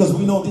believe because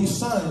we know these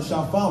signs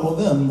shall follow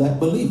them that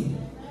believe.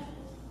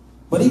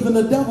 But even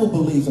the devil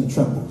believes and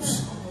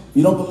trembles. If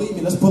you don't believe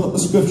me, let's pull up the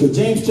scripture.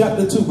 James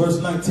chapter 2, verse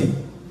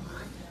 19.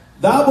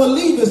 Thou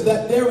believest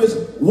that there is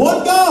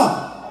one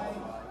God.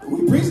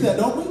 We preach that,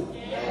 don't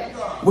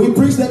we? We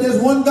preach that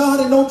there's one God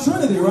and no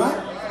Trinity,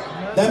 right?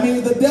 That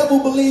means the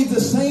devil believes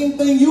the same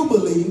thing you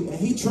believe and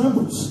he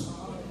trembles.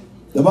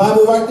 The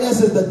Bible right there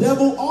says the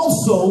devil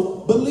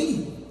also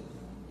believed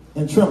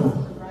and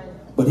trembled.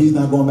 But he's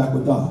not going back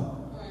with God.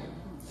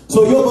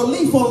 So your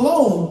belief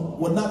alone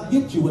will not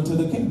get you into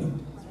the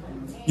kingdom.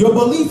 Your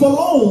belief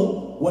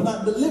alone will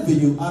not deliver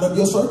you out of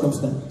your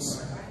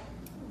circumstance.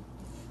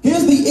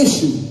 Here's the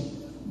issue.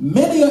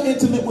 Many are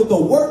intimate with the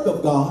work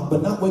of God,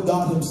 but not with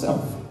God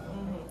himself.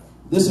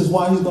 This is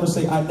why he's going to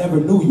say, I never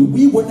knew you.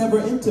 We were never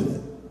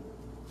intimate.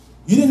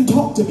 You didn't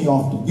talk to me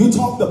often. You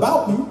talked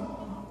about me.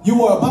 You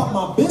were about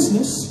my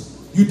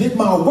business. You did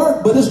my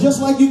work, but it's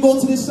just like you go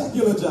to these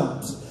secular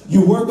jobs.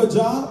 You work a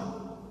job.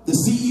 The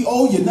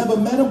CEO, you never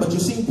met him, but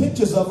you've seen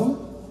pictures of him.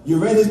 You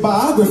read his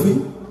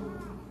biography,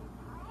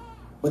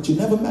 but you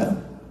never met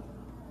him.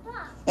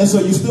 And so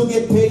you still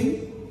get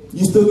paid.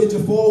 You still get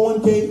your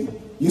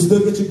 401k. You still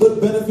get your good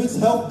benefits,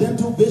 health,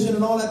 dental, vision,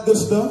 and all that good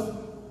stuff.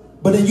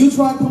 But then you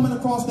try coming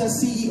across that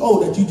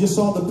CEO that you just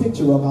saw the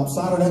picture of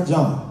outside of that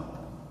job.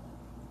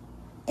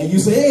 And you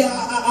say, hey,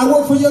 I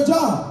work for your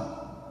job.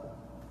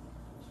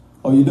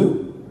 Oh, you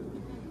do?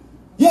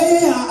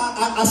 Yeah,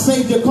 I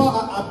saved your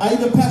car. I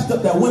even patched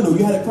up that window.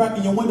 You had a crack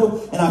in your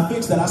window, and I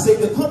fixed that. I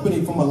saved the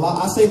company from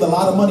I saved a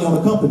lot of money on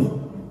the company.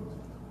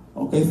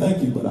 Okay,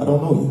 thank you, but I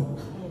don't know you.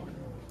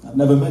 I've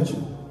never met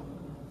you.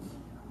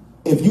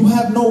 If you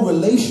have no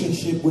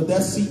relationship with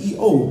that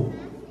CEO,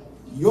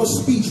 your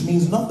speech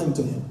means nothing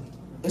to him.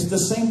 It's the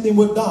same thing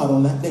with God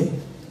on that day.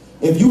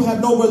 If you have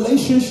no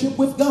relationship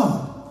with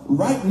God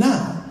right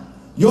now,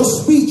 your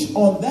speech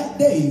on that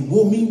day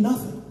will mean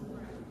nothing.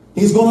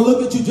 He's going to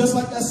look at you just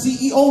like that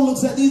CEO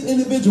looks at these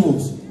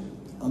individuals.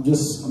 I'm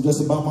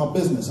just about my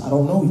business. I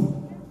don't know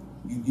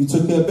you. You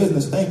took care of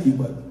business. Thank you.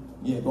 But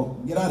yeah, go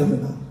get out of here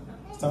now.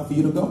 It's time for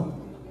you to go.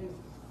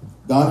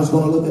 God is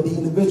going to look at the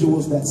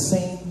individuals that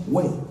same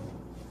way.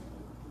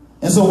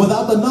 And so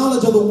without the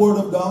knowledge of the word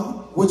of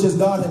God, which is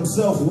God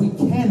himself, we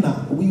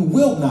cannot, we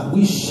will not,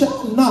 we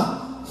shall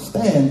not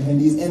stand in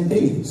these end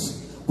days.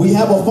 We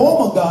have a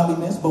form of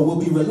godliness, but we'll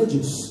be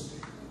religious.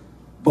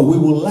 But we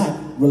will lack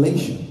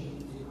relation.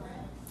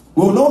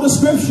 We'll know the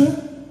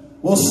scripture,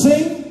 we'll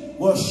sing,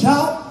 we'll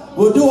shout,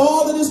 we'll do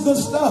all of this good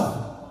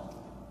stuff.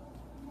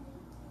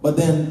 But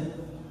then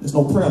there's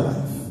no prayer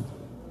life.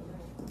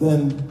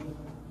 Then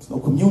there's no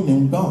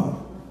communion with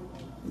God.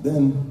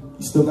 Then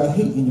you still got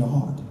hate in your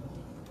heart.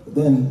 But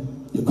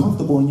then you're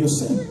comfortable in your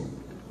sin.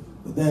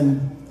 But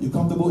then you're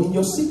comfortable in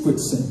your secret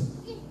sin.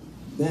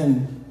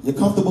 then you're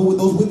comfortable with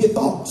those wicked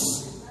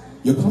thoughts.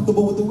 You're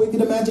comfortable with the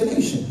wicked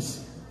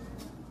imaginations.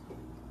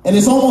 And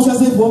it's almost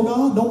as if, well,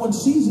 God, no one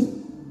sees it.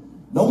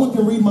 No one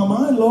can read my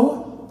mind,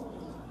 Lord.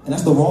 And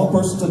that's the wrong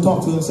person to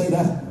talk to and say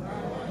that.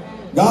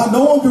 God,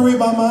 no one can read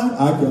my mind.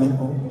 I can.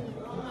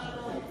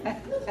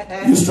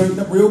 You straighten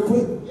up real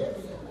quick.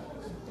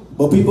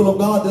 But people of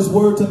God, this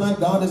word tonight,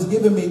 God has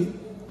given me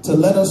to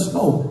let us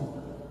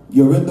know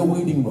you're in the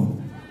waiting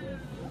room.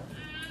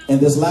 And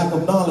this lack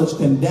of knowledge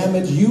can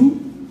damage you,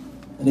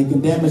 and it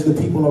can damage the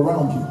people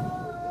around you.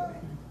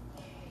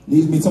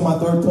 Leads me to my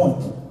third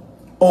point.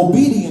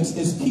 Obedience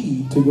is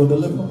key to your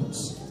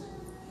deliverance.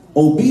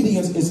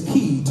 Obedience is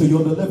key to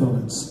your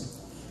deliverance.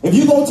 If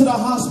you go to the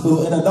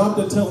hospital and a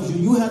doctor tells you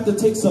you have to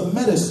take some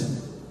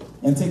medicine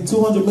and take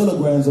 200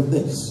 milligrams of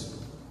this,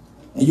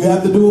 and you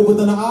have to do it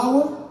within an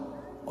hour,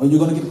 or you're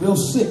going to get real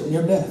sick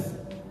near death.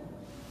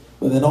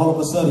 But then all of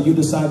a sudden you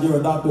decide you're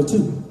a doctor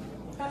too.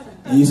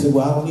 And you say,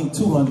 well, I don't need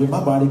 200.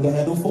 My body can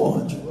handle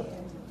 400.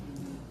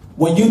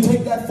 When you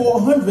take that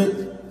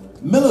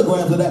 400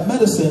 milligrams of that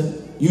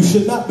medicine, you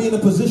should not be in a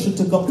position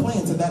to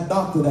complain to that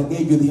doctor that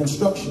gave you the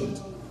instructions.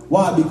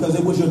 Why? Because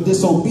it was your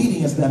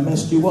disobedience that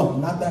messed you up,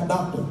 not that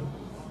doctor.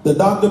 The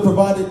doctor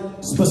provided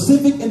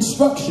specific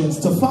instructions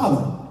to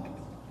follow.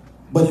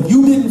 But if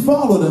you didn't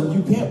follow them,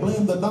 you can't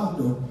blame the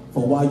doctor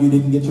for why you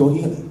didn't get your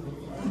healing.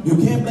 You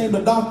can't blame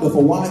the doctor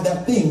for why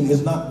that thing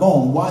is not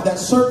gone, why that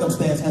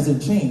circumstance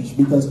hasn't changed,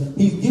 because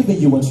he's giving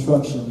you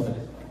instruction, but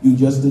you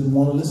just didn't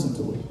want to listen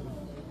to it.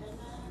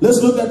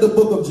 Let's look at the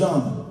book of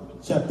John,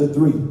 chapter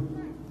 3, and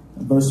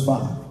verse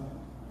 5.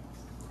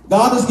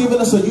 God has given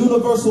us a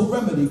universal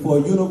remedy for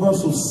a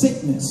universal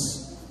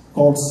sickness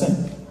called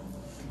sin.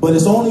 But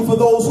it's only for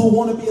those who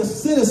want to be a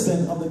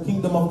citizen of the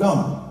kingdom of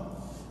God.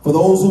 For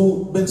those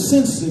who've been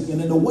sin sick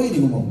and in the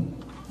waiting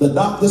room. The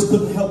doctors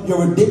couldn't help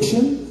your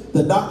addiction.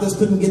 The doctors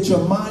couldn't get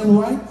your mind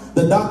right.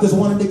 The doctors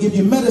wanted to give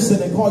you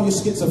medicine and call you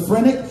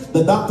schizophrenic.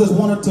 The doctors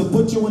wanted to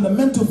put you in a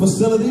mental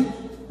facility.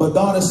 But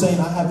God is saying,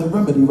 I have the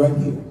remedy right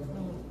here.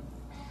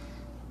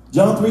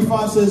 John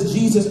 3:5 says,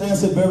 Jesus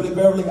answered, verily,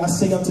 verily, I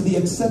say unto thee,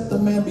 except a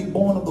man be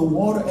born of the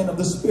water and of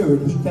the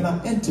Spirit, he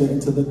cannot enter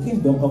into the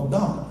kingdom of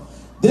God.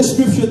 This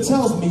scripture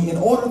tells me in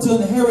order to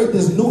inherit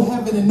this new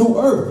heaven and new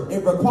earth,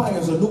 it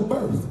requires a new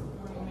birth.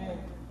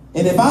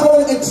 And if I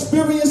don't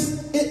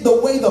experience it the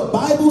way the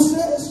Bible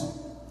says,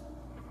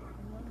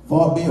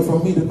 far be it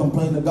from me to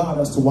complain to God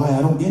as to why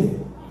I don't get it.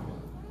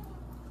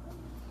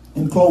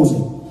 In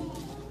closing,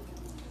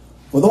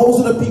 for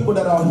those of the people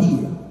that are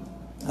here,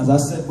 as I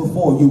said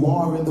before, you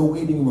are in the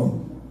waiting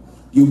room.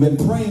 You've been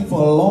praying for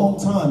a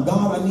long time.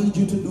 God, I need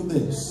you to do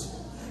this.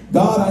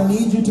 God, I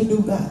need you to do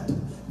that.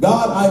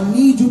 God, I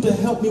need you to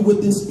help me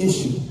with this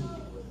issue.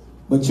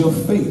 But your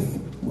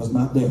faith was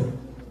not there.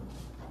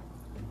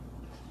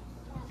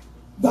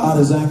 God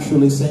is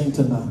actually saying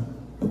tonight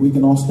that we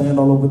can all stand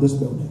all over this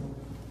building.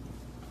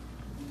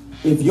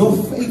 If your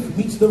faith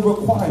meets the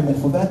requirement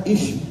for that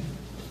issue,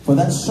 for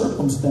that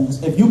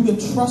circumstance, if you can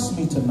trust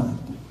me tonight,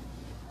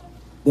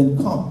 then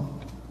come.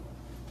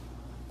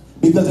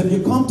 Because if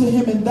you come to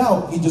him in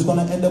doubt, you're just going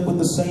to end up with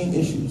the same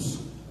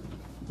issues.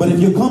 But if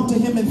you come to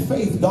him in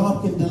faith,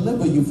 God can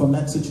deliver you from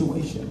that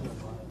situation.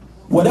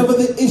 Whatever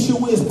the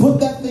issue is, put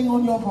that thing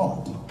on your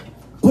heart.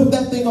 Put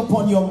that thing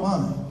upon your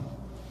mind.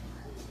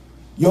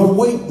 Your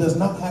wait does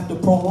not have to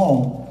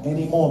prolong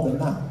any more than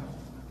that.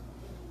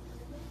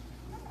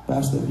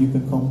 Pastor, if you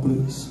can come,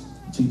 please.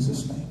 In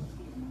Jesus' name.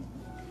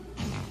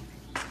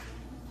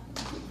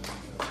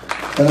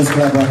 Let us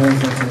clap our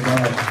hands unto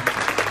God.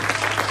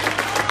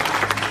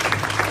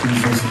 In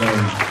Jesus'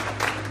 name.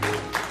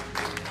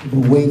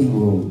 The waiting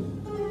room.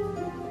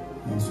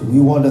 And so we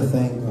want to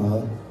thank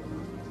God.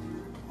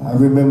 I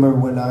remember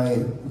when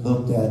I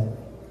looked at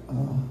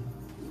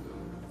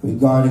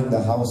regarding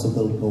the house of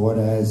the Lord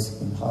as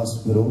a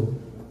hospital,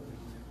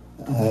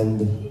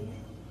 and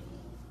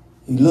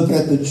you look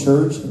at the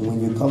church, and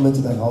when you come into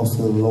the house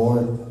of the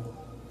Lord,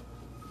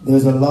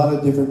 there's a lot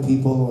of different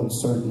people on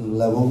certain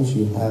levels.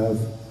 You have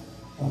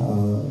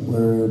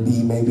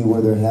maybe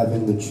where they're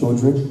having the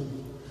children,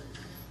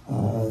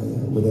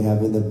 where they're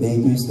having the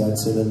babies,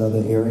 that's in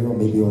another area or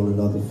maybe on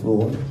another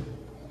floor.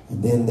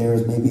 And then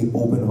there's maybe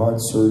open heart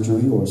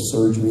surgery or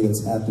surgery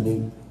that's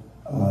happening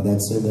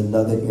that's in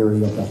another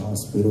area of the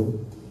hospital.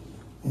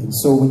 And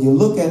so when you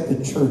look at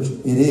the church,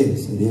 it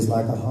is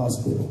like a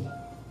hospital.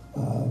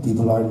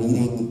 People are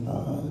needing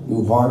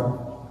new heart,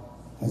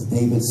 as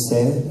David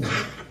said.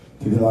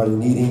 People are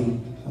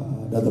needing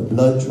another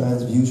blood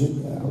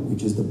transfusion,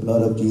 which is the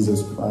blood of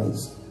Jesus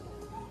Christ.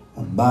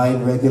 A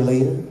mind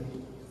regulator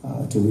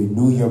to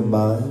renew your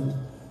mind.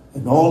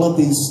 And all of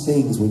these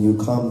things, when you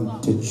come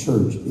to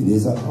church, it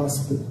is a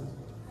hospital.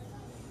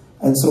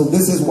 And so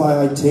this is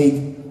why I take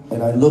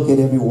and I look at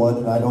everyone,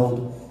 and I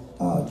don't,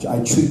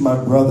 I treat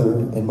my brother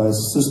and my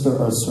sister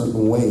a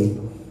certain way,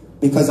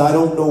 because I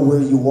don't know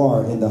where you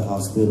are in the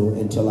hospital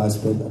until I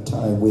spend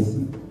time with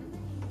you.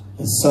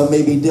 And some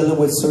may be dealing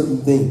with certain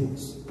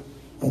things.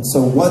 And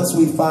so once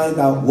we find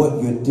out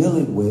what you're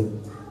dealing with,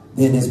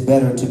 then it's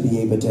better to be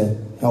able to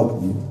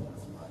help you.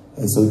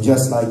 And so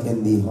just like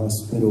in the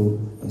hospital,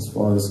 as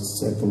far as the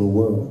secular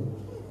world.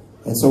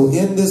 And so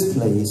in this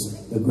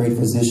place, the great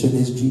physician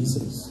is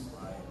Jesus.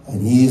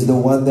 And he is the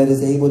one that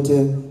is able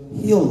to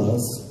heal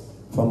us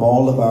from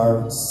all of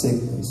our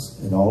sickness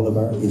and all of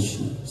our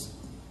issues.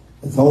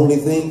 The only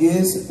thing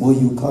is, will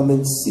you come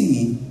and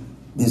see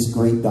this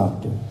great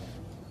doctor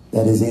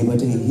that is able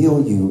to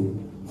heal you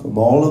from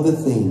all of the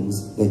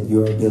things that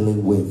you're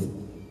dealing with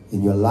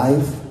in your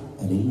life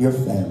and in your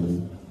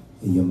family,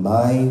 in your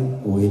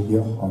mind or in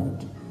your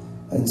heart.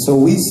 And so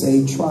we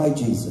say, try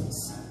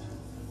Jesus.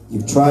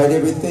 You've tried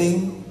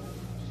everything,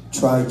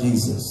 try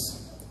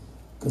Jesus.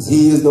 Because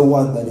he is the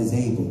one that is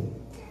able.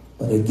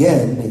 But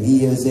again,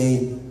 he is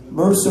a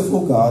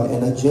merciful God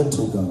and a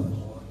gentle God.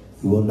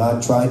 He will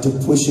not try to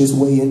push his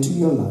way into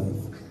your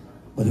life,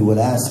 but he will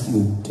ask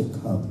you to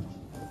come.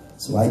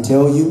 So I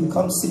tell you,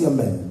 come see a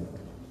man.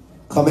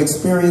 Come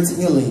experience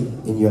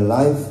healing in your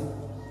life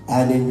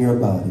and in your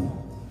body.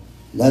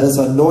 Let us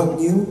anoint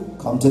you.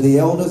 Come to the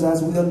elders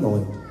as we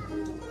anoint.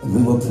 And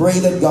we will pray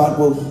that God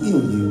will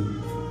heal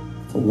you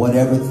for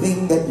whatever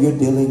thing that you're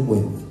dealing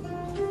with.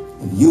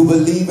 If you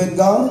believe in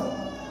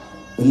God,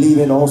 believe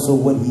in also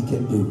what he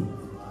can do.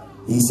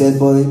 He said,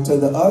 for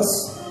to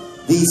us,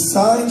 these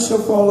signs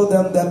shall follow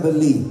them that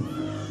believe.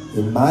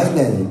 In my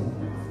name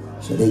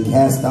shall they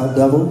cast out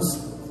devils.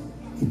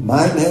 In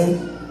my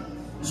name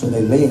shall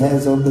they lay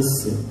hands on the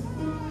sick.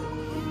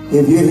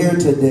 If you're here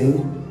today,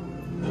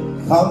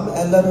 come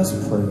and let us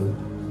pray.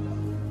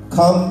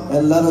 Come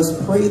and let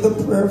us pray the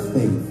prayer of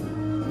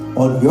faith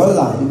on your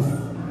life,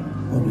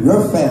 on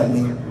your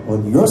family,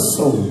 on your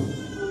soul,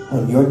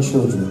 on your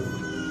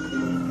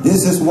children.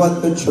 This is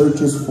what the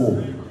church is for.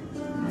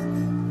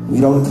 We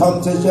don't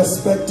come to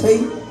just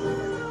spectate,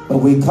 but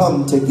we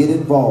come to get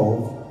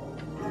involved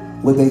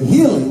with the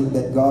healing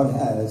that God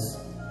has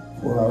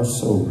for our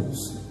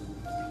souls.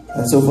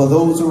 And so for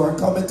those who are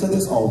coming to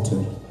this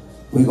altar,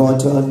 we're going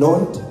to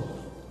anoint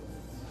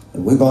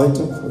and we're going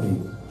to pray.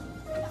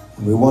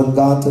 And we want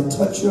God to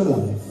touch your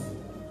life.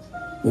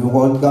 We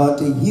want God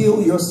to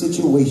heal your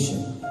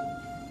situation.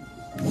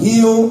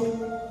 Heal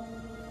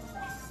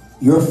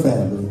your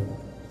family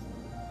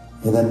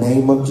in the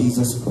name of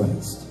Jesus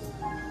Christ.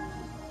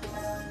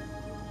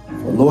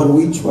 For Lord,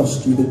 we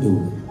trust you to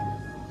do it.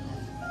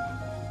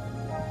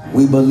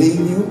 We believe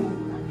you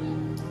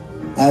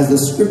as the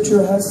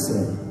scripture has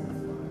said.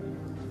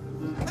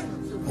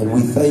 And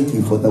we thank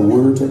you for the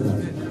word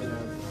tonight.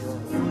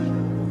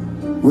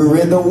 We're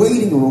in the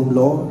waiting room,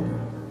 Lord.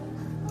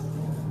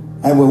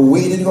 And we're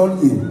waiting on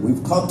you.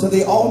 We've come to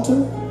the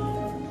altar.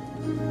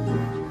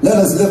 Let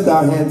us lift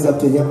our hands up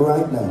to him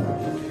right now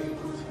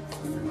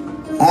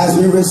as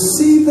we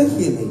receive the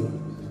healing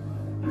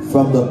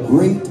from the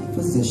great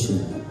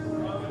physician,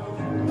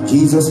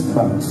 Jesus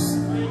Christ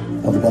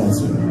of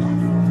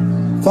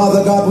Nazareth.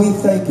 Father God, we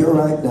thank you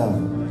right now.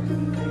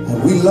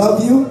 And we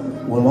love you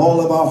with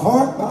all of our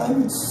heart,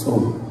 mind, and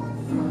soul.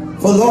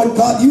 For Lord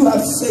God, you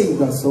have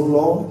saved us, oh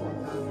Lord.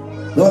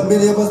 Lord,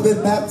 many of us have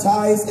been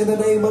baptized in the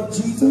name of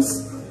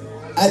Jesus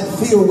and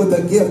filled with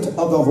the gift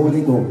of the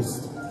Holy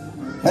Ghost.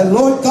 And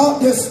Lord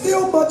God, there's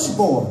still much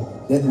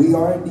more that we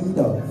are in need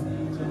of.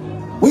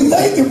 We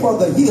thank you for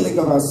the healing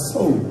of our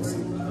souls.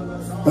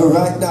 But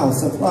right now,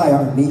 supply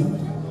our need.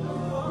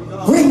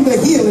 Bring the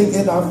healing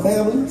in our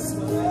families.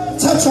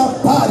 Touch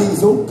our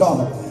bodies, oh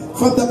God,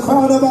 from the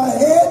crown of our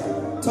head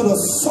to the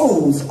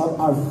soles of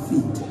our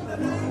feet.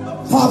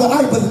 Father,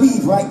 I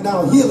believe right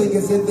now healing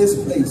is in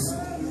this place.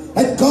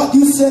 And God,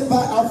 you said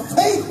by our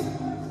faith,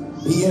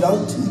 be it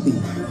unto thee.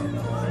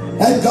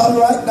 And God,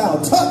 right now,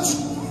 touch.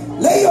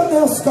 Lay your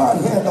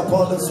nail-scarred hand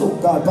upon us, oh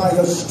God, by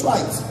your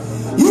stripes.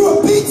 You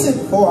are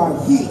beaten for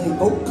our healing,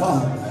 oh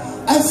God.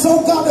 And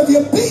so, God, if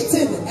you're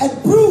beaten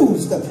and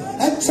bruised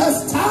and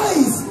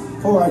chastised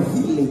for our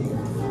healing,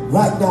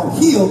 right now,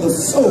 heal the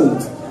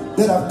souls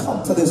that have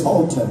come to this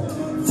altar.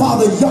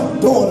 Father, young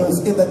daughters,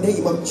 in the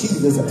name of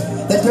Jesus,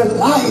 that their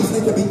lives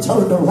need to be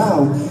turned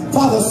around.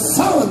 Father,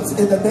 sons,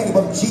 in the name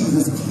of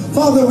Jesus.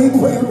 Father, we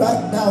pray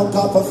right now,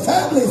 God, for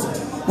families.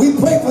 We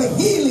pray for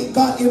healing,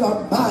 God, in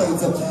our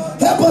minds.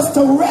 Help us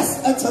to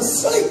rest and to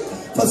sleep.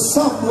 For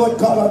some, Lord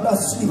God, are not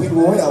sleeping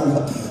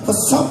well. For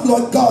some,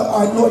 Lord God,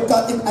 are, Lord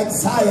God, in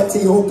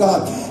anxiety, oh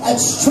God, and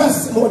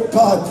stress, Lord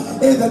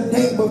God, in the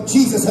name of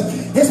Jesus.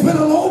 It's been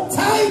a long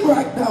time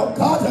right now,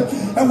 God,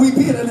 and we've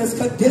been in this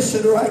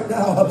condition right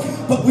now.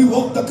 But we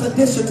want the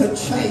condition to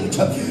change.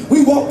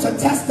 We want to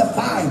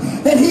testify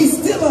that he's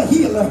still a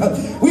healer.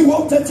 We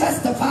want to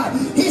testify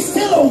he's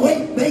still a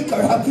way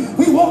maker.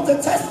 We want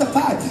to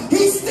testify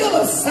he's still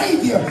a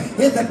savior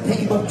in the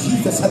name of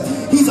Jesus.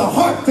 He's a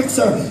heart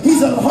fixer.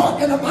 He's a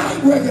heart and a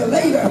mind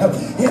regulator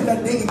in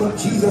the name of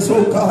Jesus,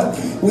 oh God.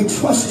 We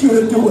trust you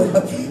to do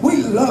it.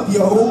 We love you,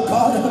 oh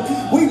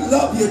God. We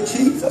love you,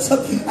 Jesus.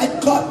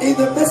 And God, in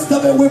the midst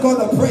of it, we're going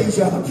to praise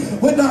you.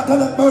 We're not going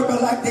to murmur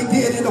like they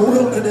did in the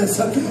wilderness.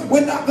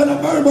 We're not going to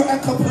murmur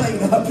and complain,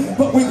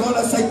 but we're going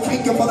to say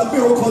thank you for the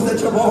miracles that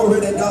you've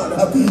already done.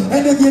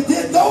 And if you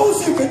did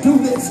those, you can do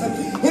this.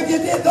 If you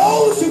did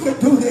those, you can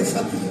do this.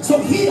 So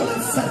heal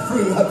and set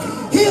free.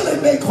 heal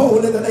and make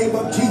whole in the name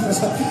of Jesus.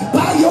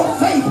 By your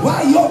faith,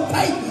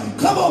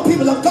 come on,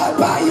 people of God,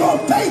 by your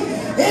faith,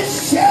 it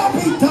shall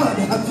be done.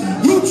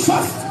 You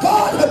trust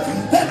God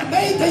that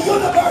made the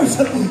universe.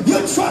 You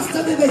trust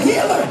in the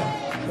healer.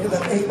 In the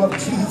name of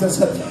Jesus,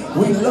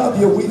 we love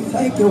you, we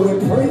thank you, we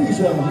praise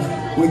you,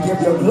 we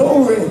give you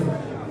glory,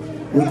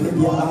 we give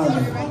you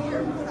honor.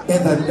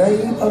 In the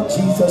name of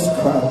Jesus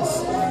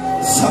Christ.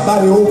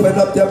 Somebody open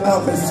up their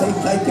mouth and say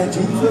thank you,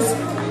 Jesus.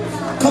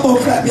 Come on,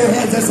 clap your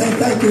hands and say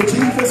thank you,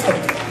 Jesus.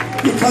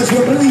 Because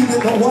you believe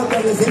in the one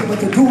that is able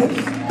to do it.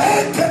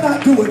 Man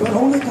cannot do it, but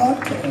only God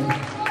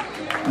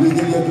can. We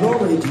give you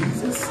glory,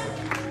 Jesus.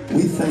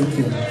 We thank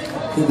you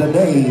in the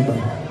name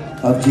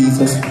of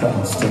Jesus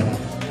Christ.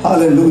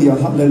 Hallelujah,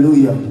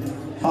 hallelujah,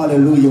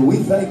 hallelujah. We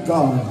thank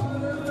God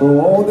for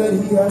all that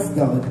he has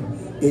done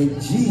in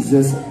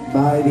Jesus'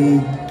 mighty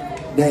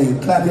name.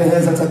 Clap your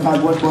hands unto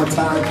God one more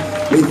time.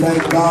 We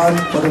thank God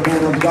for the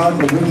man of God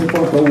for bringing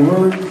forth the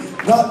word.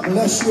 God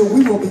bless you.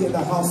 We will be in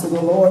the house of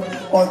the Lord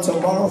on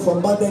tomorrow for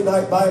Monday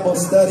night Bible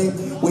study.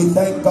 We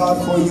thank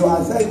God for you.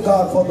 I thank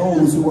God for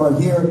those who are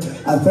here.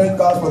 I thank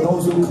God for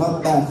those who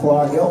come back, for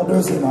our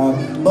elders and our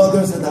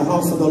mothers in the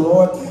house of the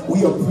Lord.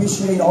 We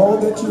appreciate all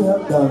that you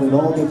have done and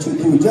all that you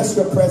do. Just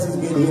your presence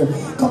being here.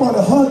 Come on,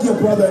 hug your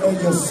brother and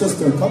your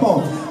sister. Come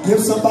on, give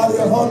somebody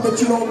a hug that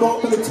you don't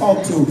normally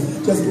talk to.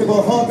 Just give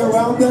a hug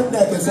around their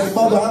neck and say,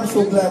 Mother, I'm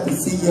so glad to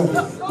see you.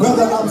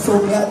 Brother, I'm so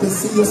glad to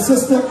see you.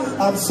 Sister,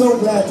 I'm so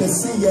glad to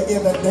see you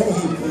in the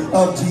name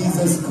of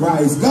Jesus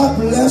Christ. God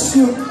bless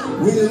you.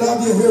 We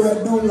love you here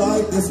at New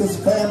Life. This is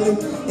family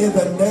in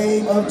the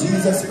name of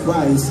Jesus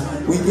Christ.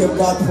 We give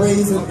God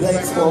praise and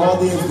thanks for all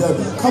He has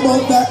done. Come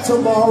on back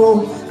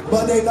tomorrow,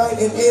 Monday night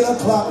at 8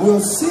 o'clock.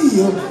 We'll see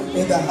you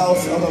in the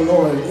house of the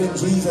Lord in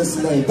Jesus'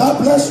 name. God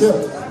bless you.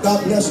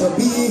 God bless you.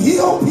 Be ye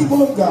healed,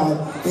 people of God,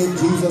 in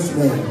Jesus'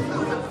 name.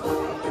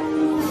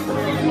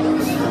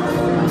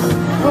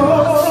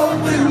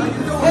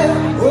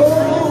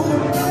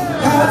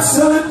 God's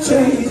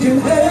unchanging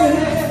hand.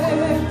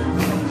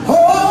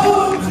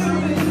 Oh,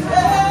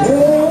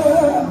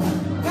 yeah.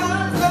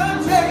 God's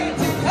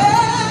unchanging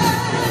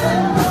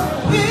hand.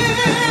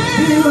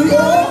 Feel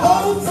your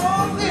hope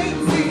for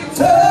things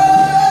eternal.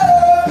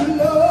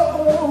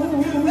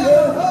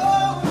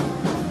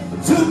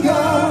 To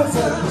God's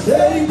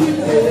unchanging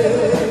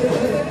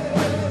hand.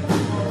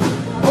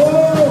 Oh,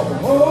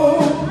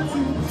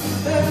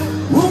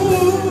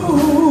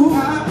 ooh,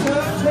 God's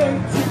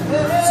unchanging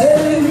hand.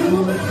 Say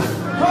you.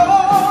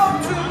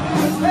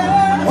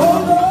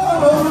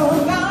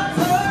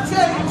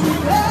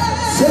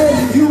 Say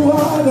you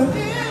are the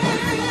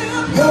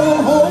your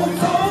home.